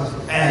tilawat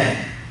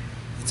al-Quran.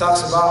 He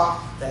talks about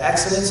the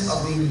excellence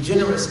of being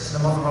generous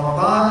in the month of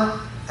Ramadan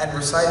and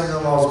reciting the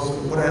Allah's book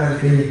of Quran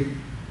al-Kareem.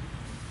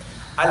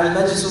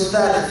 Al-Majlis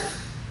al-Thalith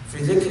في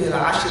ذكر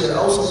العشر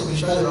الأوسط من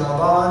شهر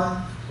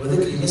رمضان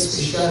وذكر نصف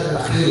الشهر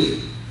الأخير.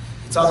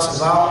 He talks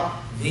about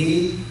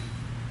the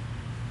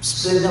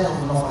splitting up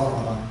of the month of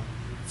Ramadan.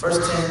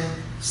 First 10,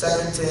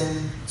 second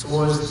 10,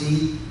 towards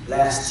the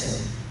last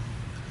 10.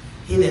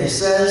 He then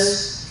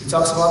says, he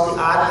talks about the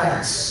odd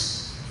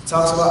nights. He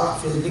talks about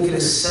في ذكر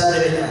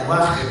السبع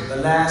الأواخر, the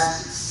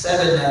last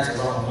 7 nights of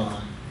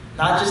Ramadan.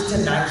 Not just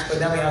 10 nights, but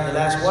then we have the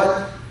last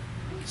what?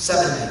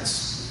 7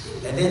 nights.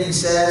 And then he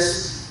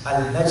says,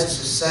 Al-Majlis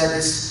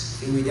al-Sadis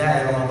fi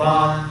Wida'i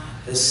Ramadan,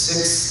 the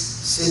 6th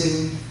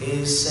sitting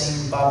is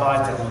saying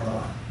bye-bye to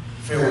Ramadan.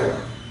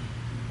 Farewell.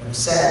 When the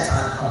sad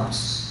time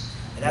comes.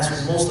 And that's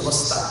when most of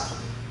us stop.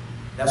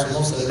 That's when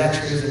most of the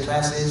lectures and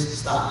classes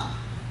stop.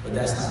 But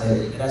that's not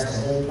it. And that's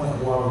the whole point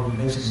of why we're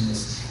mentioning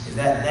this. Is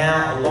that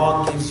now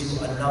Allah gives you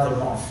another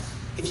month.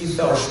 If you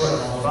fell short of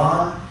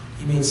Ramadan,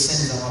 you made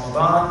sins in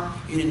Ramadan,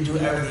 you didn't do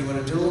everything you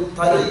want to do,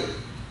 tayyib.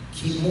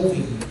 Keep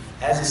moving.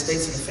 As it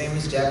states in the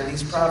famous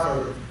Japanese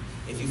proverb,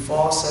 if you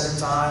fall 7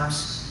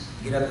 times,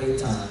 get up 8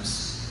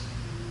 times.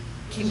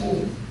 Keep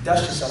moving.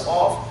 Dust yourself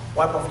off,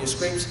 wipe off your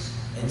scrapes,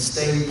 and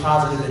stay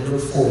positive and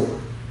look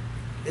forward.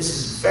 This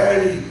is a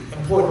very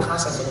important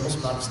concept for the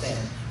Muslim to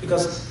understand.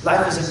 Because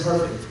life is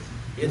imperfect.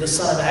 You're the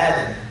son of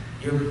Adam.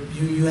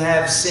 You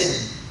have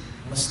sin,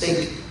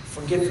 mistake,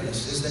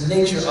 forgiveness. It's the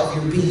nature of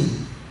your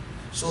being.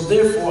 So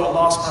therefore,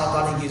 Allah subhanahu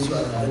wa ta'ala gives you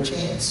another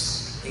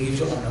chance. He gives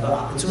you another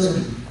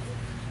opportunity.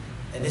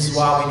 And this is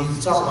why we need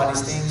to talk about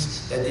these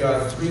things, that there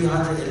are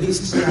at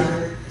least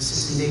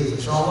 360 days,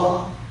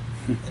 inshallah,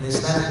 in the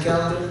Islamic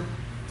calendar.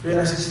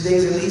 360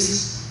 days at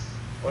least,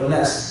 or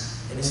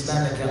less, in the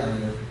Islamic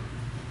calendar.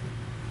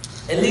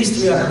 At least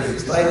 300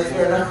 days, right?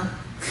 Fair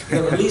enough?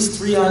 You have at least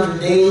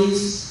 300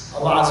 days,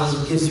 Allah Azza wa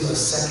Jalla gives you a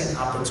second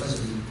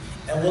opportunity.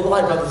 And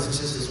wallahi, brothers and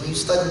sisters, when you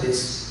study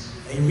this,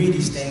 and you read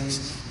these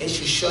things, it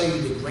should show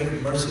you the great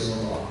mercy of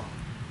Allah.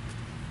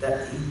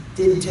 That He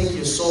didn't take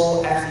your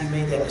soul after you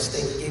made that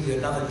mistake. He gave you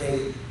another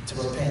day to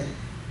repent.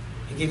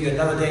 He gave you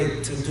another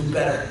day to do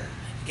better.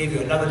 He gave you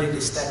another day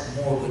to stack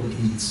more good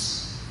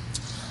deeds.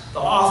 The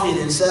author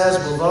then says,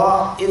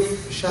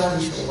 وَظَائِفْ شَهْرِ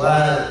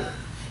شَوَّالِ.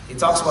 He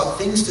talks about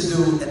things to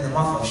do in the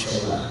month of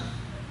Shawwal.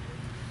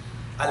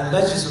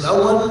 Al-Majlis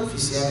al-Awwal fi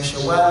siyam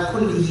Shawwal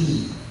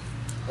kullihi.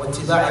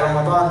 وَاتِّبَاعِ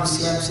رَمَضَانِ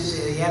بِسِيَامِ 6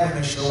 أيام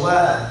من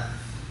شوال.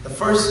 The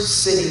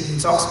first sitting, he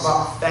talks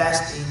about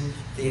fasting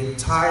the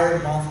entire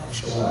month of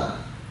Shawwal.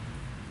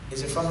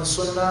 Is it from the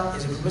Sunnah?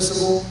 Is it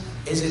permissible?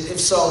 Is it, if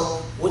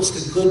so, what's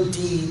the good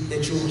deed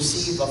that you'll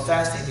receive of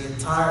fasting the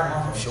entire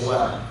month of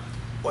Shawwal?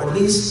 Or at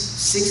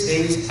least 6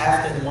 days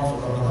after the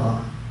month of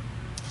Ramadan.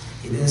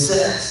 He then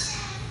says,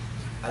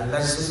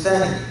 Al-Majlis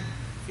al-Thani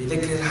fi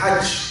dhikr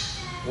al-Hajj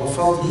wa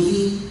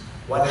fadlihi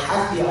wal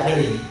hathi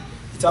alayhi.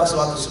 He talks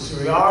about the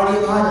superiority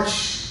of Hajj,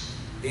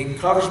 the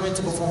encouragement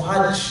to perform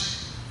Hajj.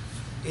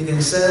 He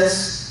then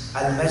says,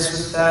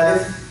 Al-Majlis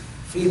al-Thalith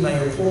فيما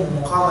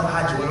يقوم مقام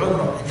الحج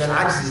والعمرة عند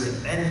العجز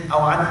أو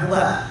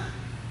عنهما.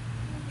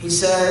 He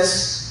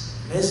says,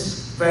 this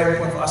is very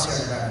important for us here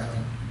in America.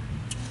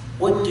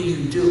 What do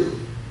you do?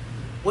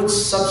 What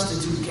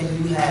substitute can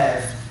you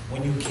have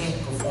when you can't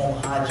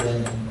perform Hajj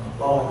and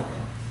Umrah?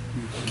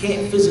 You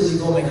can't physically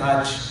go make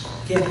Hajj.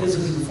 You can't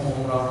physically perform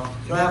Umrah.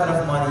 You don't have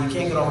enough money. You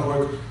can't get off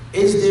work.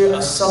 Is there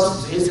a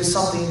substitute? Is there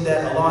something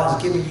that Allah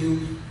has given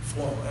you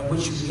for in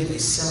which you can get a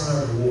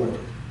similar reward?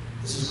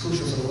 This is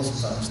crucial for the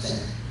Muslims to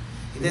understand.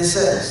 He then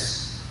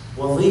says,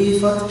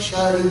 وَظِيفَةْ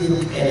شَهْرِ ذِي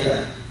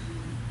الْحِجَّةِ.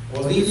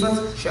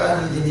 وَظِيفَةْ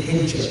شَهْرِ ذِي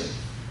الْحِجَّةِ.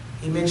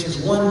 he mentions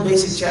one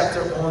basic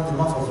chapter on the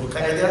month of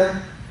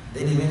Al-Qa'dah,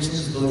 then he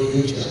mentions Dhul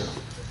Hijjah.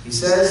 He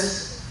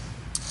says,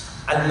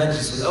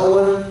 المجلس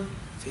الأول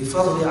في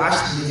فضل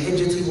عشر ذي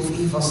الحجة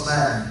وفيه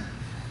فصلان.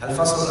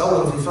 الفصل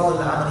الأول في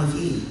فضل العمل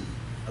فيه.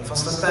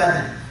 الفصل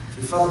الثاني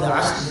في فضل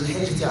عشر ذي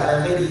الحجة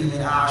على غيره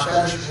من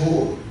أعشار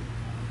الشهور.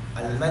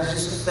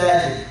 المجلس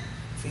الثاني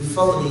في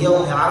فضل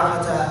يوم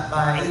عرفة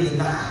مع عيد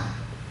النحر.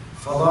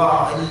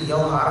 فضائل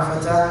يوم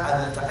عرفة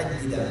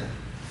المتعددة.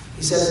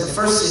 He says the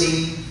first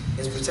sitting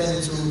is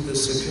pertaining to the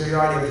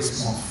superiority of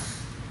this month.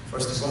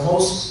 First and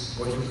foremost,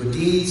 working good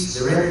deeds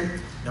therein.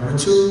 Number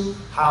two,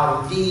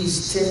 how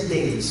these 10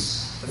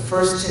 days, the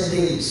first 10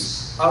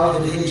 days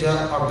of the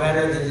Hijjah are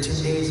better than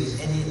 10 days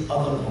in any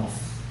other month.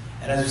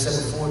 And as we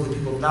said before, the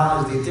people of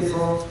knowledge, they differ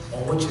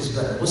on which is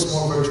better. What's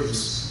more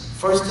virtuous?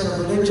 First 10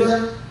 of the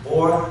Hijjah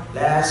or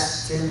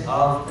last 10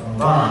 of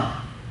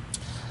Ramadan?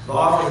 The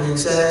author then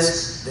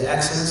says the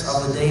excellence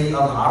of the day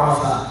of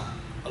Arafah,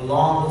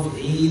 along with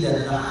Eid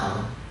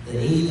al-Nahr, the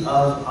Eid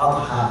of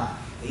Adha,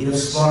 the Eid of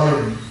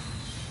slaughtering.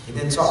 He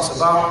then talks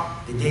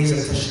about the days of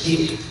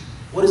Tashriq.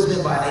 What is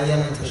meant by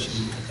Ayyam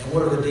al-Tashriq? And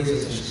what are the days of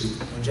Tashriq?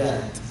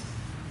 Mujahid.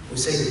 We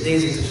say the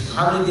days of Tashriq.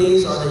 How many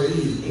days are there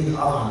Eid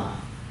al-Adha?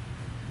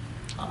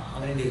 How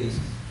many days?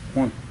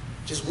 One.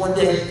 Just one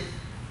day.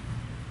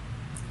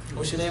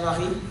 What's your name,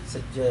 Akhi?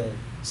 Sajjad.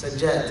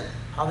 Sajjad.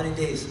 How many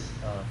days?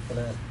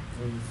 Falat.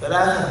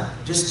 Thalatha.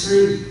 Just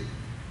 3.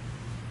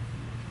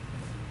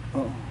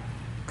 Oh.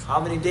 How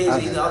many days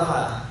Eid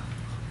al-Adha?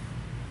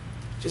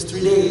 Just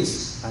 3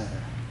 days.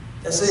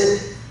 That's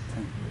it.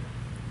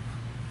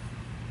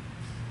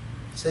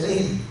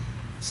 Salim.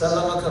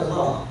 Salamak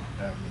Allah.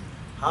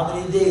 How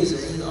many days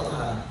are Eid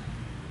al-Adha?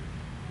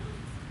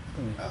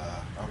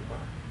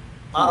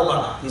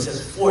 Arba. He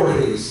says 4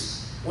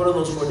 days. What are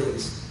those 4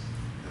 days?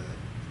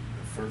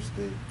 The first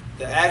day.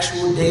 The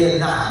actual day of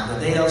Nahr, the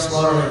day of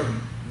slaughtering.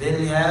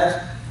 Then we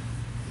have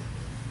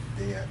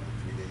Day after,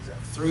 3 days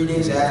after. 3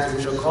 days after,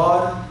 which are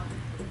called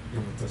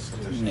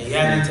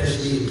Ayyam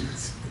al-Tashriq.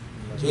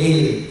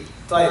 Jayyid.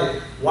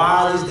 طيب, why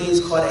are these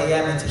days called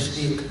Ayyam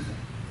al-Tashriq?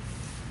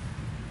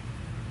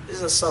 This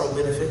is a subtle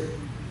benefit.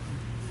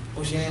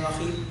 What's your name,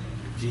 Akhi?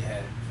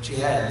 Jihad.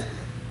 Jihad.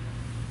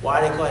 Why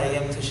are they called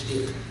Ayyam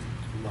al-Tashriq?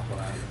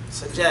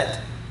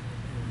 Sajjad.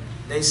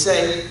 They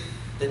say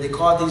that they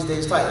call these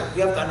days tight.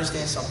 We have to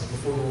understand something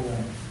before we move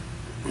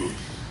on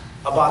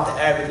about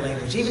the Arabic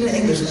language, even the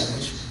English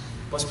language,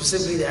 but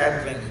specifically the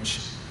Arabic language.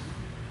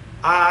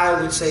 I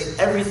would say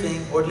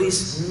everything, or at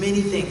least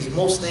many things,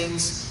 most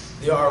things,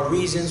 there are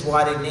reasons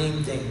why they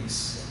name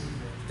things.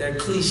 They're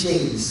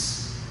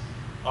cliches.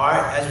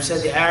 Alright, as we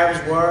said, the Arabs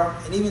were,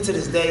 and even to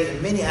this day,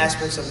 in many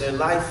aspects of their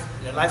life,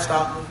 their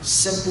lifestyle,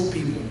 simple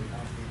people.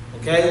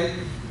 Okay?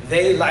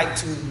 They like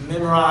to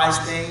memorize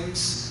things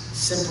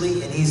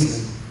simply and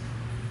easily.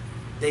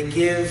 They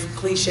give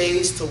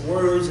cliches to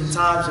words and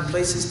times and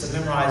places to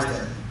memorize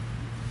them.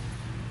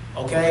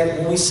 Okay?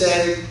 When we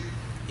say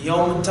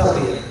Yom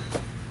Tarwiyah,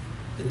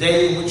 the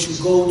day in which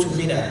you go to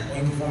Mina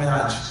when you perform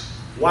Hajj,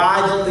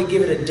 why don't they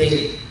give it a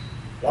date?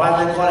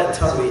 Why do they call it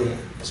Tarwiyah?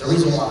 There's a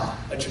reason why,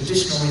 a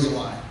traditional reason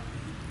why.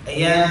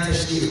 Ayyam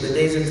Tashriq, the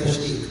days of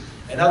Tashriq.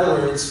 In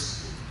other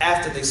words,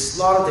 after they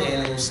slaughter the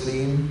animals,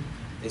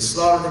 they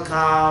slaughter the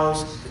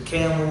cows, the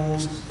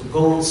camels, the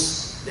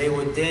goats, they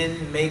would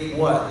then make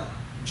what?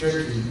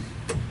 Jerky.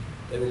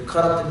 They would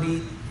cut up the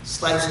meat,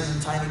 slice it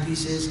in tiny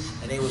pieces,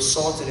 and they would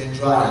salt it and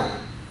dry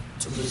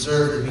it to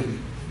preserve the meat.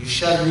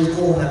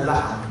 يُشَرِّقُونَ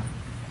اللَّحْمَ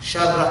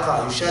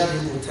شَرَّقَ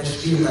يُشَرِّقُ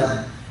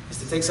تَشْرِيقًا is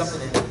to take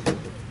something and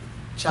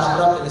chop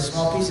it up into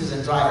small pieces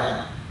and dry it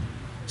out.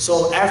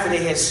 So after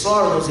they had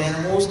slaughtered those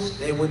animals,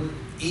 they would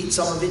eat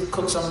some of it,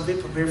 cook some of it,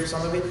 prepare for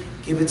some of it,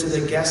 give it to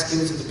the guests,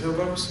 give it to the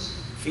pilgrims,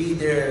 feed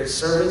their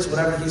servants,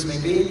 whatever the case may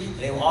be, and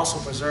they will also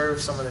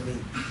preserve some of the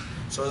meat.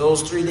 So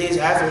those 3 days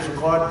afterwards are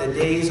called the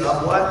days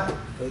of what?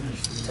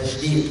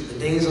 Tashriq, the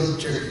days of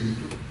jerky.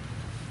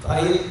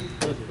 Tayyib?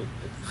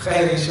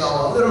 Khair,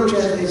 inshallah. Little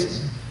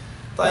translation.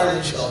 Tayyib,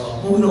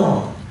 inshallah. Moving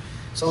on.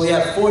 So we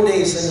have 4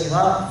 days, Salim,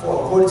 huh?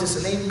 According to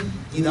Salim,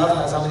 Eid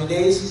al-Adha has how many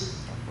days?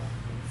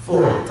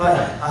 4.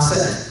 Tayyib.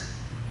 Hasan.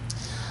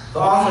 The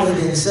author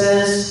then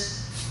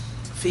says,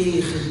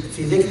 في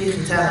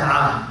ذكر ختام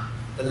العام.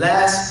 The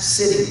last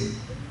sitting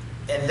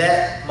in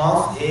that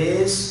month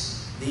is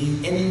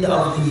the end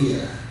of the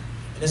year.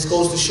 And this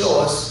goes to show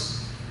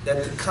us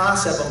that the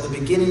concept of the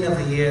beginning of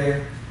the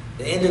year,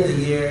 the end of the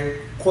year,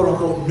 quote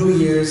unquote New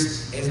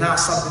Year's, is not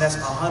something that's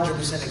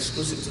 100%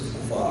 exclusive to the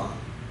kuffar.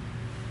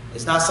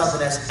 It's not something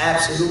that's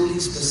absolutely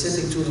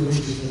specific to the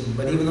mushrikeen.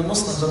 But even the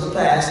Muslims of the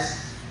past,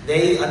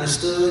 they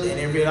understood and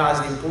they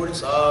realized the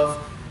importance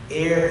of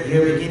year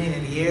beginning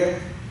and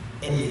year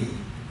ending.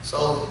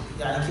 So,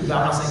 keep I'm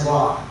not saying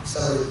wow,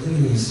 celebrate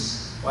New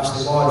Year's, watch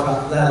the ball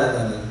drop, blah, blah,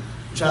 blah, blah.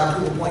 I'm trying to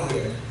prove a point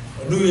here.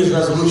 A New Year's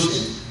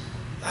resolution.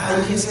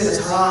 You can't say that's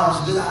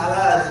haram, it's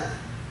halal.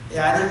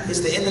 Yeah, it's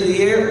the end of the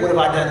year, what have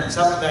I done?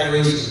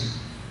 Self-evaluation.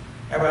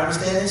 Everybody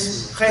understand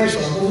this? Khair,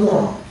 so moving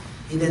on.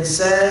 He then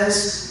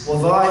says,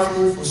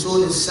 وَظَائِفُ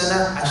فُصُولِ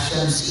السَّنَةِ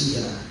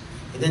الشَّمْسِيَّةِ.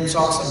 He then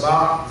talks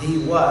about the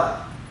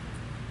what?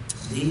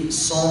 The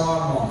solar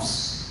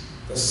months,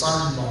 the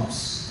sun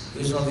months.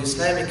 Because the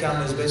Islamic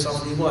calendar is based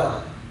off the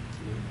what?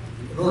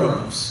 The lunar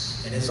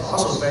months. And it's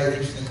also a very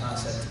interesting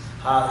concept.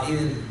 How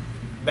even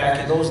back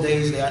in those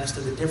days, they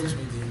understood the difference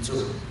between the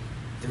two.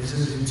 And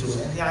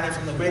yani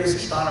from the greatest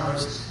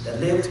astronomers that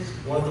lived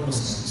were the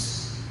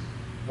Muslims.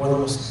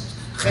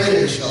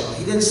 Khair inshallah.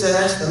 He then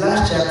says, the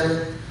last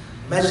chapter,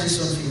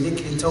 مجلس في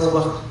ذكر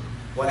التوبة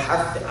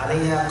والحث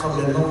عليها قبل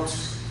الموت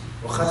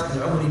وختم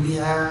العمر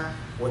بها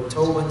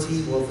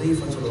والتوبة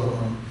وظيفة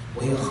العمر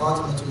وهي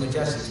خاتمة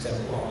مجالس الكتاب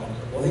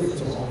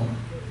وظيفة العمر.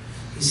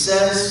 He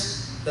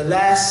says the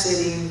last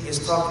sitting is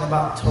talking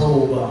about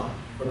tawbah,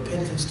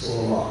 repentance to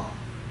Allah,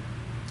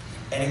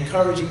 and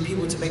encouraging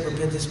people to make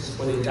repentance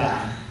before they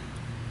die,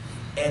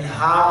 and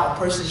how a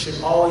person should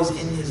always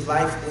end his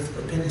life with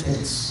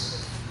repentance.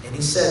 And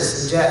he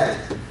says,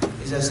 Sajjad,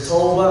 he says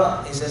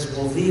tawbah, he says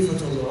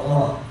wazifatul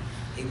umar.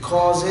 He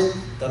calls it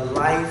the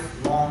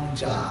lifelong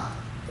job,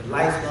 the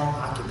lifelong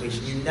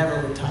occupation. You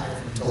never retire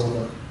from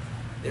tawbah.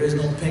 There is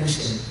no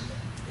pension,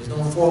 there's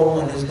no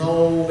 401, there's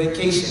no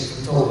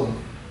vacation from tawbah.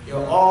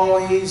 You're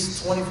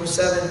always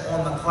 24/7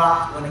 on the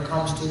clock when it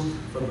comes to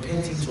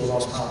repenting to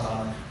Allah subhanahu wa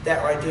ta'ala.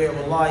 That right there,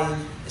 wallahi,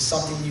 is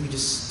something you can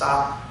just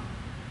stop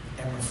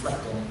and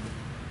reflect on.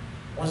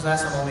 When's the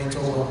last time I made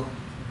tawbah?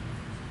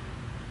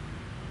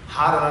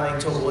 How did I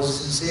make tawbah? Was it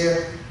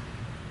sincere?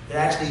 Did I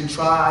actually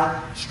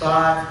try,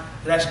 strive?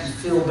 Did I actually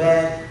feel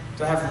bad?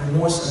 Do I have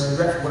remorse and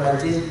regret for what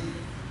I did?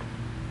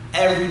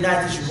 Every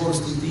night that you go to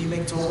sleep, do you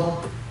make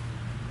tawbah?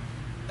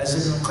 As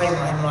Ibn Qayyim,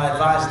 I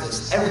advise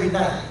this. Every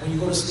night when you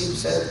go to sleep,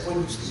 say before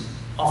you sleep,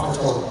 offer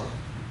tawbah.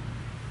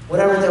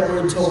 Whatever that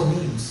word tawbah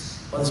means,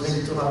 whether it's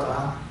making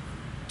tawbah,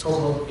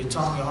 your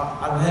tongue, your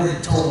heart, I'm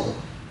having tawbah.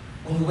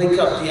 When you wake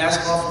up, do you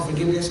ask Allah for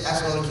forgiveness?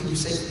 Ask Allah to keep you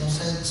safe from no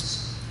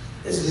sins?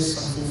 This is just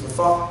some food for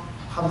thought.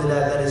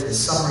 Alhamdulillah, that is a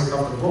summary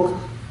of the book.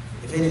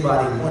 If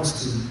anybody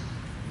wants to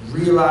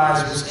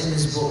realize what's in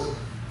this book,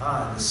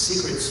 the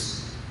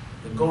secrets,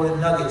 the golden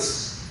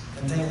nuggets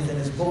contained within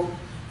this book,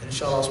 and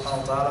inshallah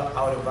subhanahu wa ta'ala,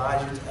 I would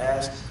advise you to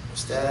ask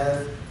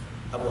Ustad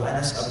Abu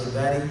Anas Abdul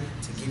Bari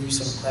to give you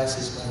some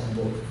classes on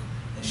the book,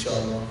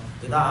 inshallah.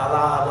 Do not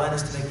allow Abu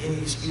Anas to make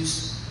any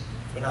excuse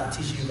for not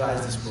teaching you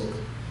guys this book.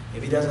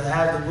 If he doesn't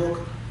have the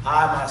book,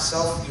 I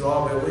myself, you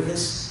all bear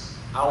witness,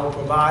 I will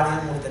provide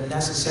him with the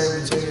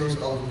necessary materials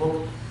of the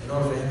book in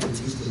order for him to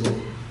teach the book.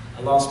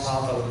 Allah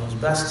subhanahu wa ta'ala knows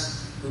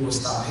best. We will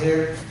stop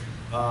here.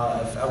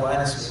 If Abu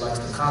Anas would like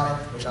to comment,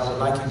 which I would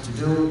like him to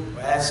do,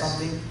 or add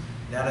something,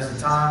 now is the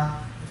time.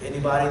 If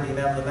anybody, the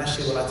Imam of the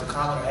Masjid, would like to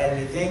comment or add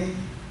anything,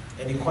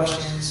 any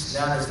questions,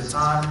 now is the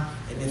time.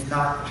 And if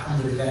not,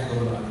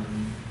 alhamdulillah,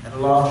 and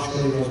Allah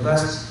surely knows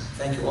best.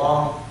 Thank you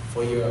all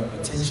for your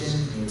attention,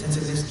 your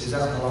attentiveness,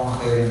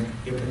 jazakumullah khair,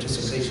 your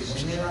participation.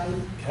 What's your name,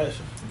 Ali?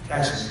 Kasha.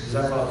 Kasha,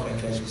 jazakumullah khair,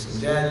 Kasha. So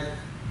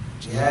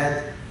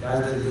Jihad,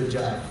 guys did a good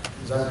job.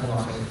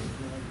 Jazakumullah khair.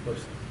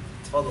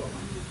 Tafadhal.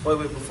 Wait,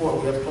 before,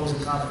 we have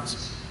closing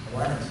comments.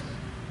 Awareness.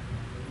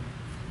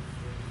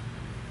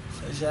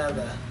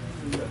 Inshallah.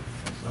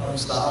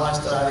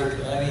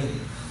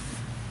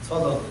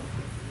 Tafadhal.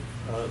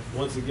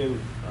 Once again,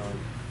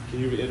 can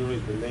you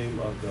reiterate the name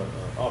of the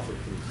author,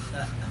 please?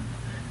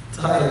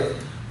 Tired.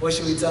 What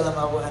should we tell them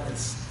about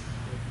awareness?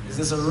 Is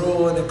this a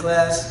rule in the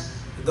class?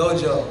 The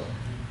dojo.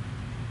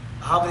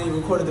 How many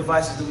recording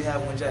devices do we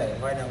have in Jay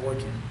right now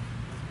working?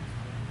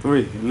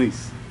 3 at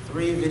least.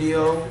 3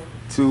 video.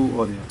 2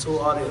 audio. 2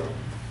 audio.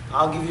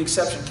 I'll give you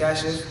exception,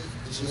 Cassius.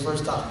 This is your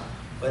first time.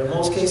 But in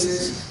most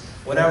cases,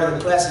 whenever the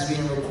class is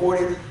being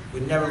recorded, we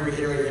never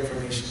reiterate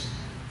information.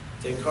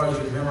 To encourage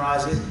you to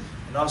memorize it.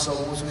 And also,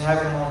 once we have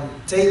it on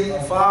tape,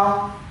 on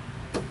file,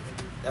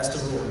 that's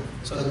the rule.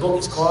 So the book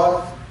is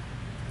called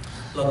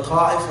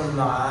لطائف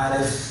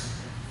المعارف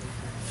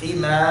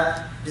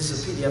فيما, this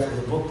is a PDF of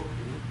the book,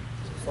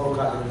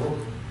 photocopy of the book.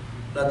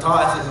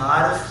 لطائف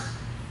المعارف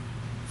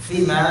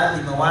فيما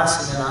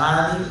لمواسم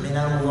العام من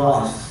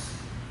الوظائف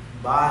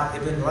by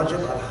Ibn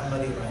Rajab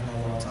al-Hanbali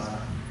rahimahullah ta'ala.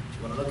 If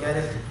you want to look at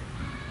it,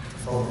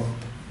 follow.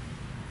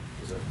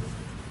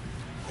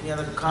 Any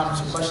other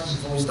comments or questions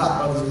before we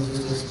stop, brothers and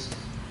sisters?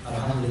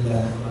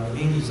 Alhamdulillah.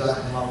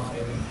 Jazakumullahu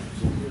khairan.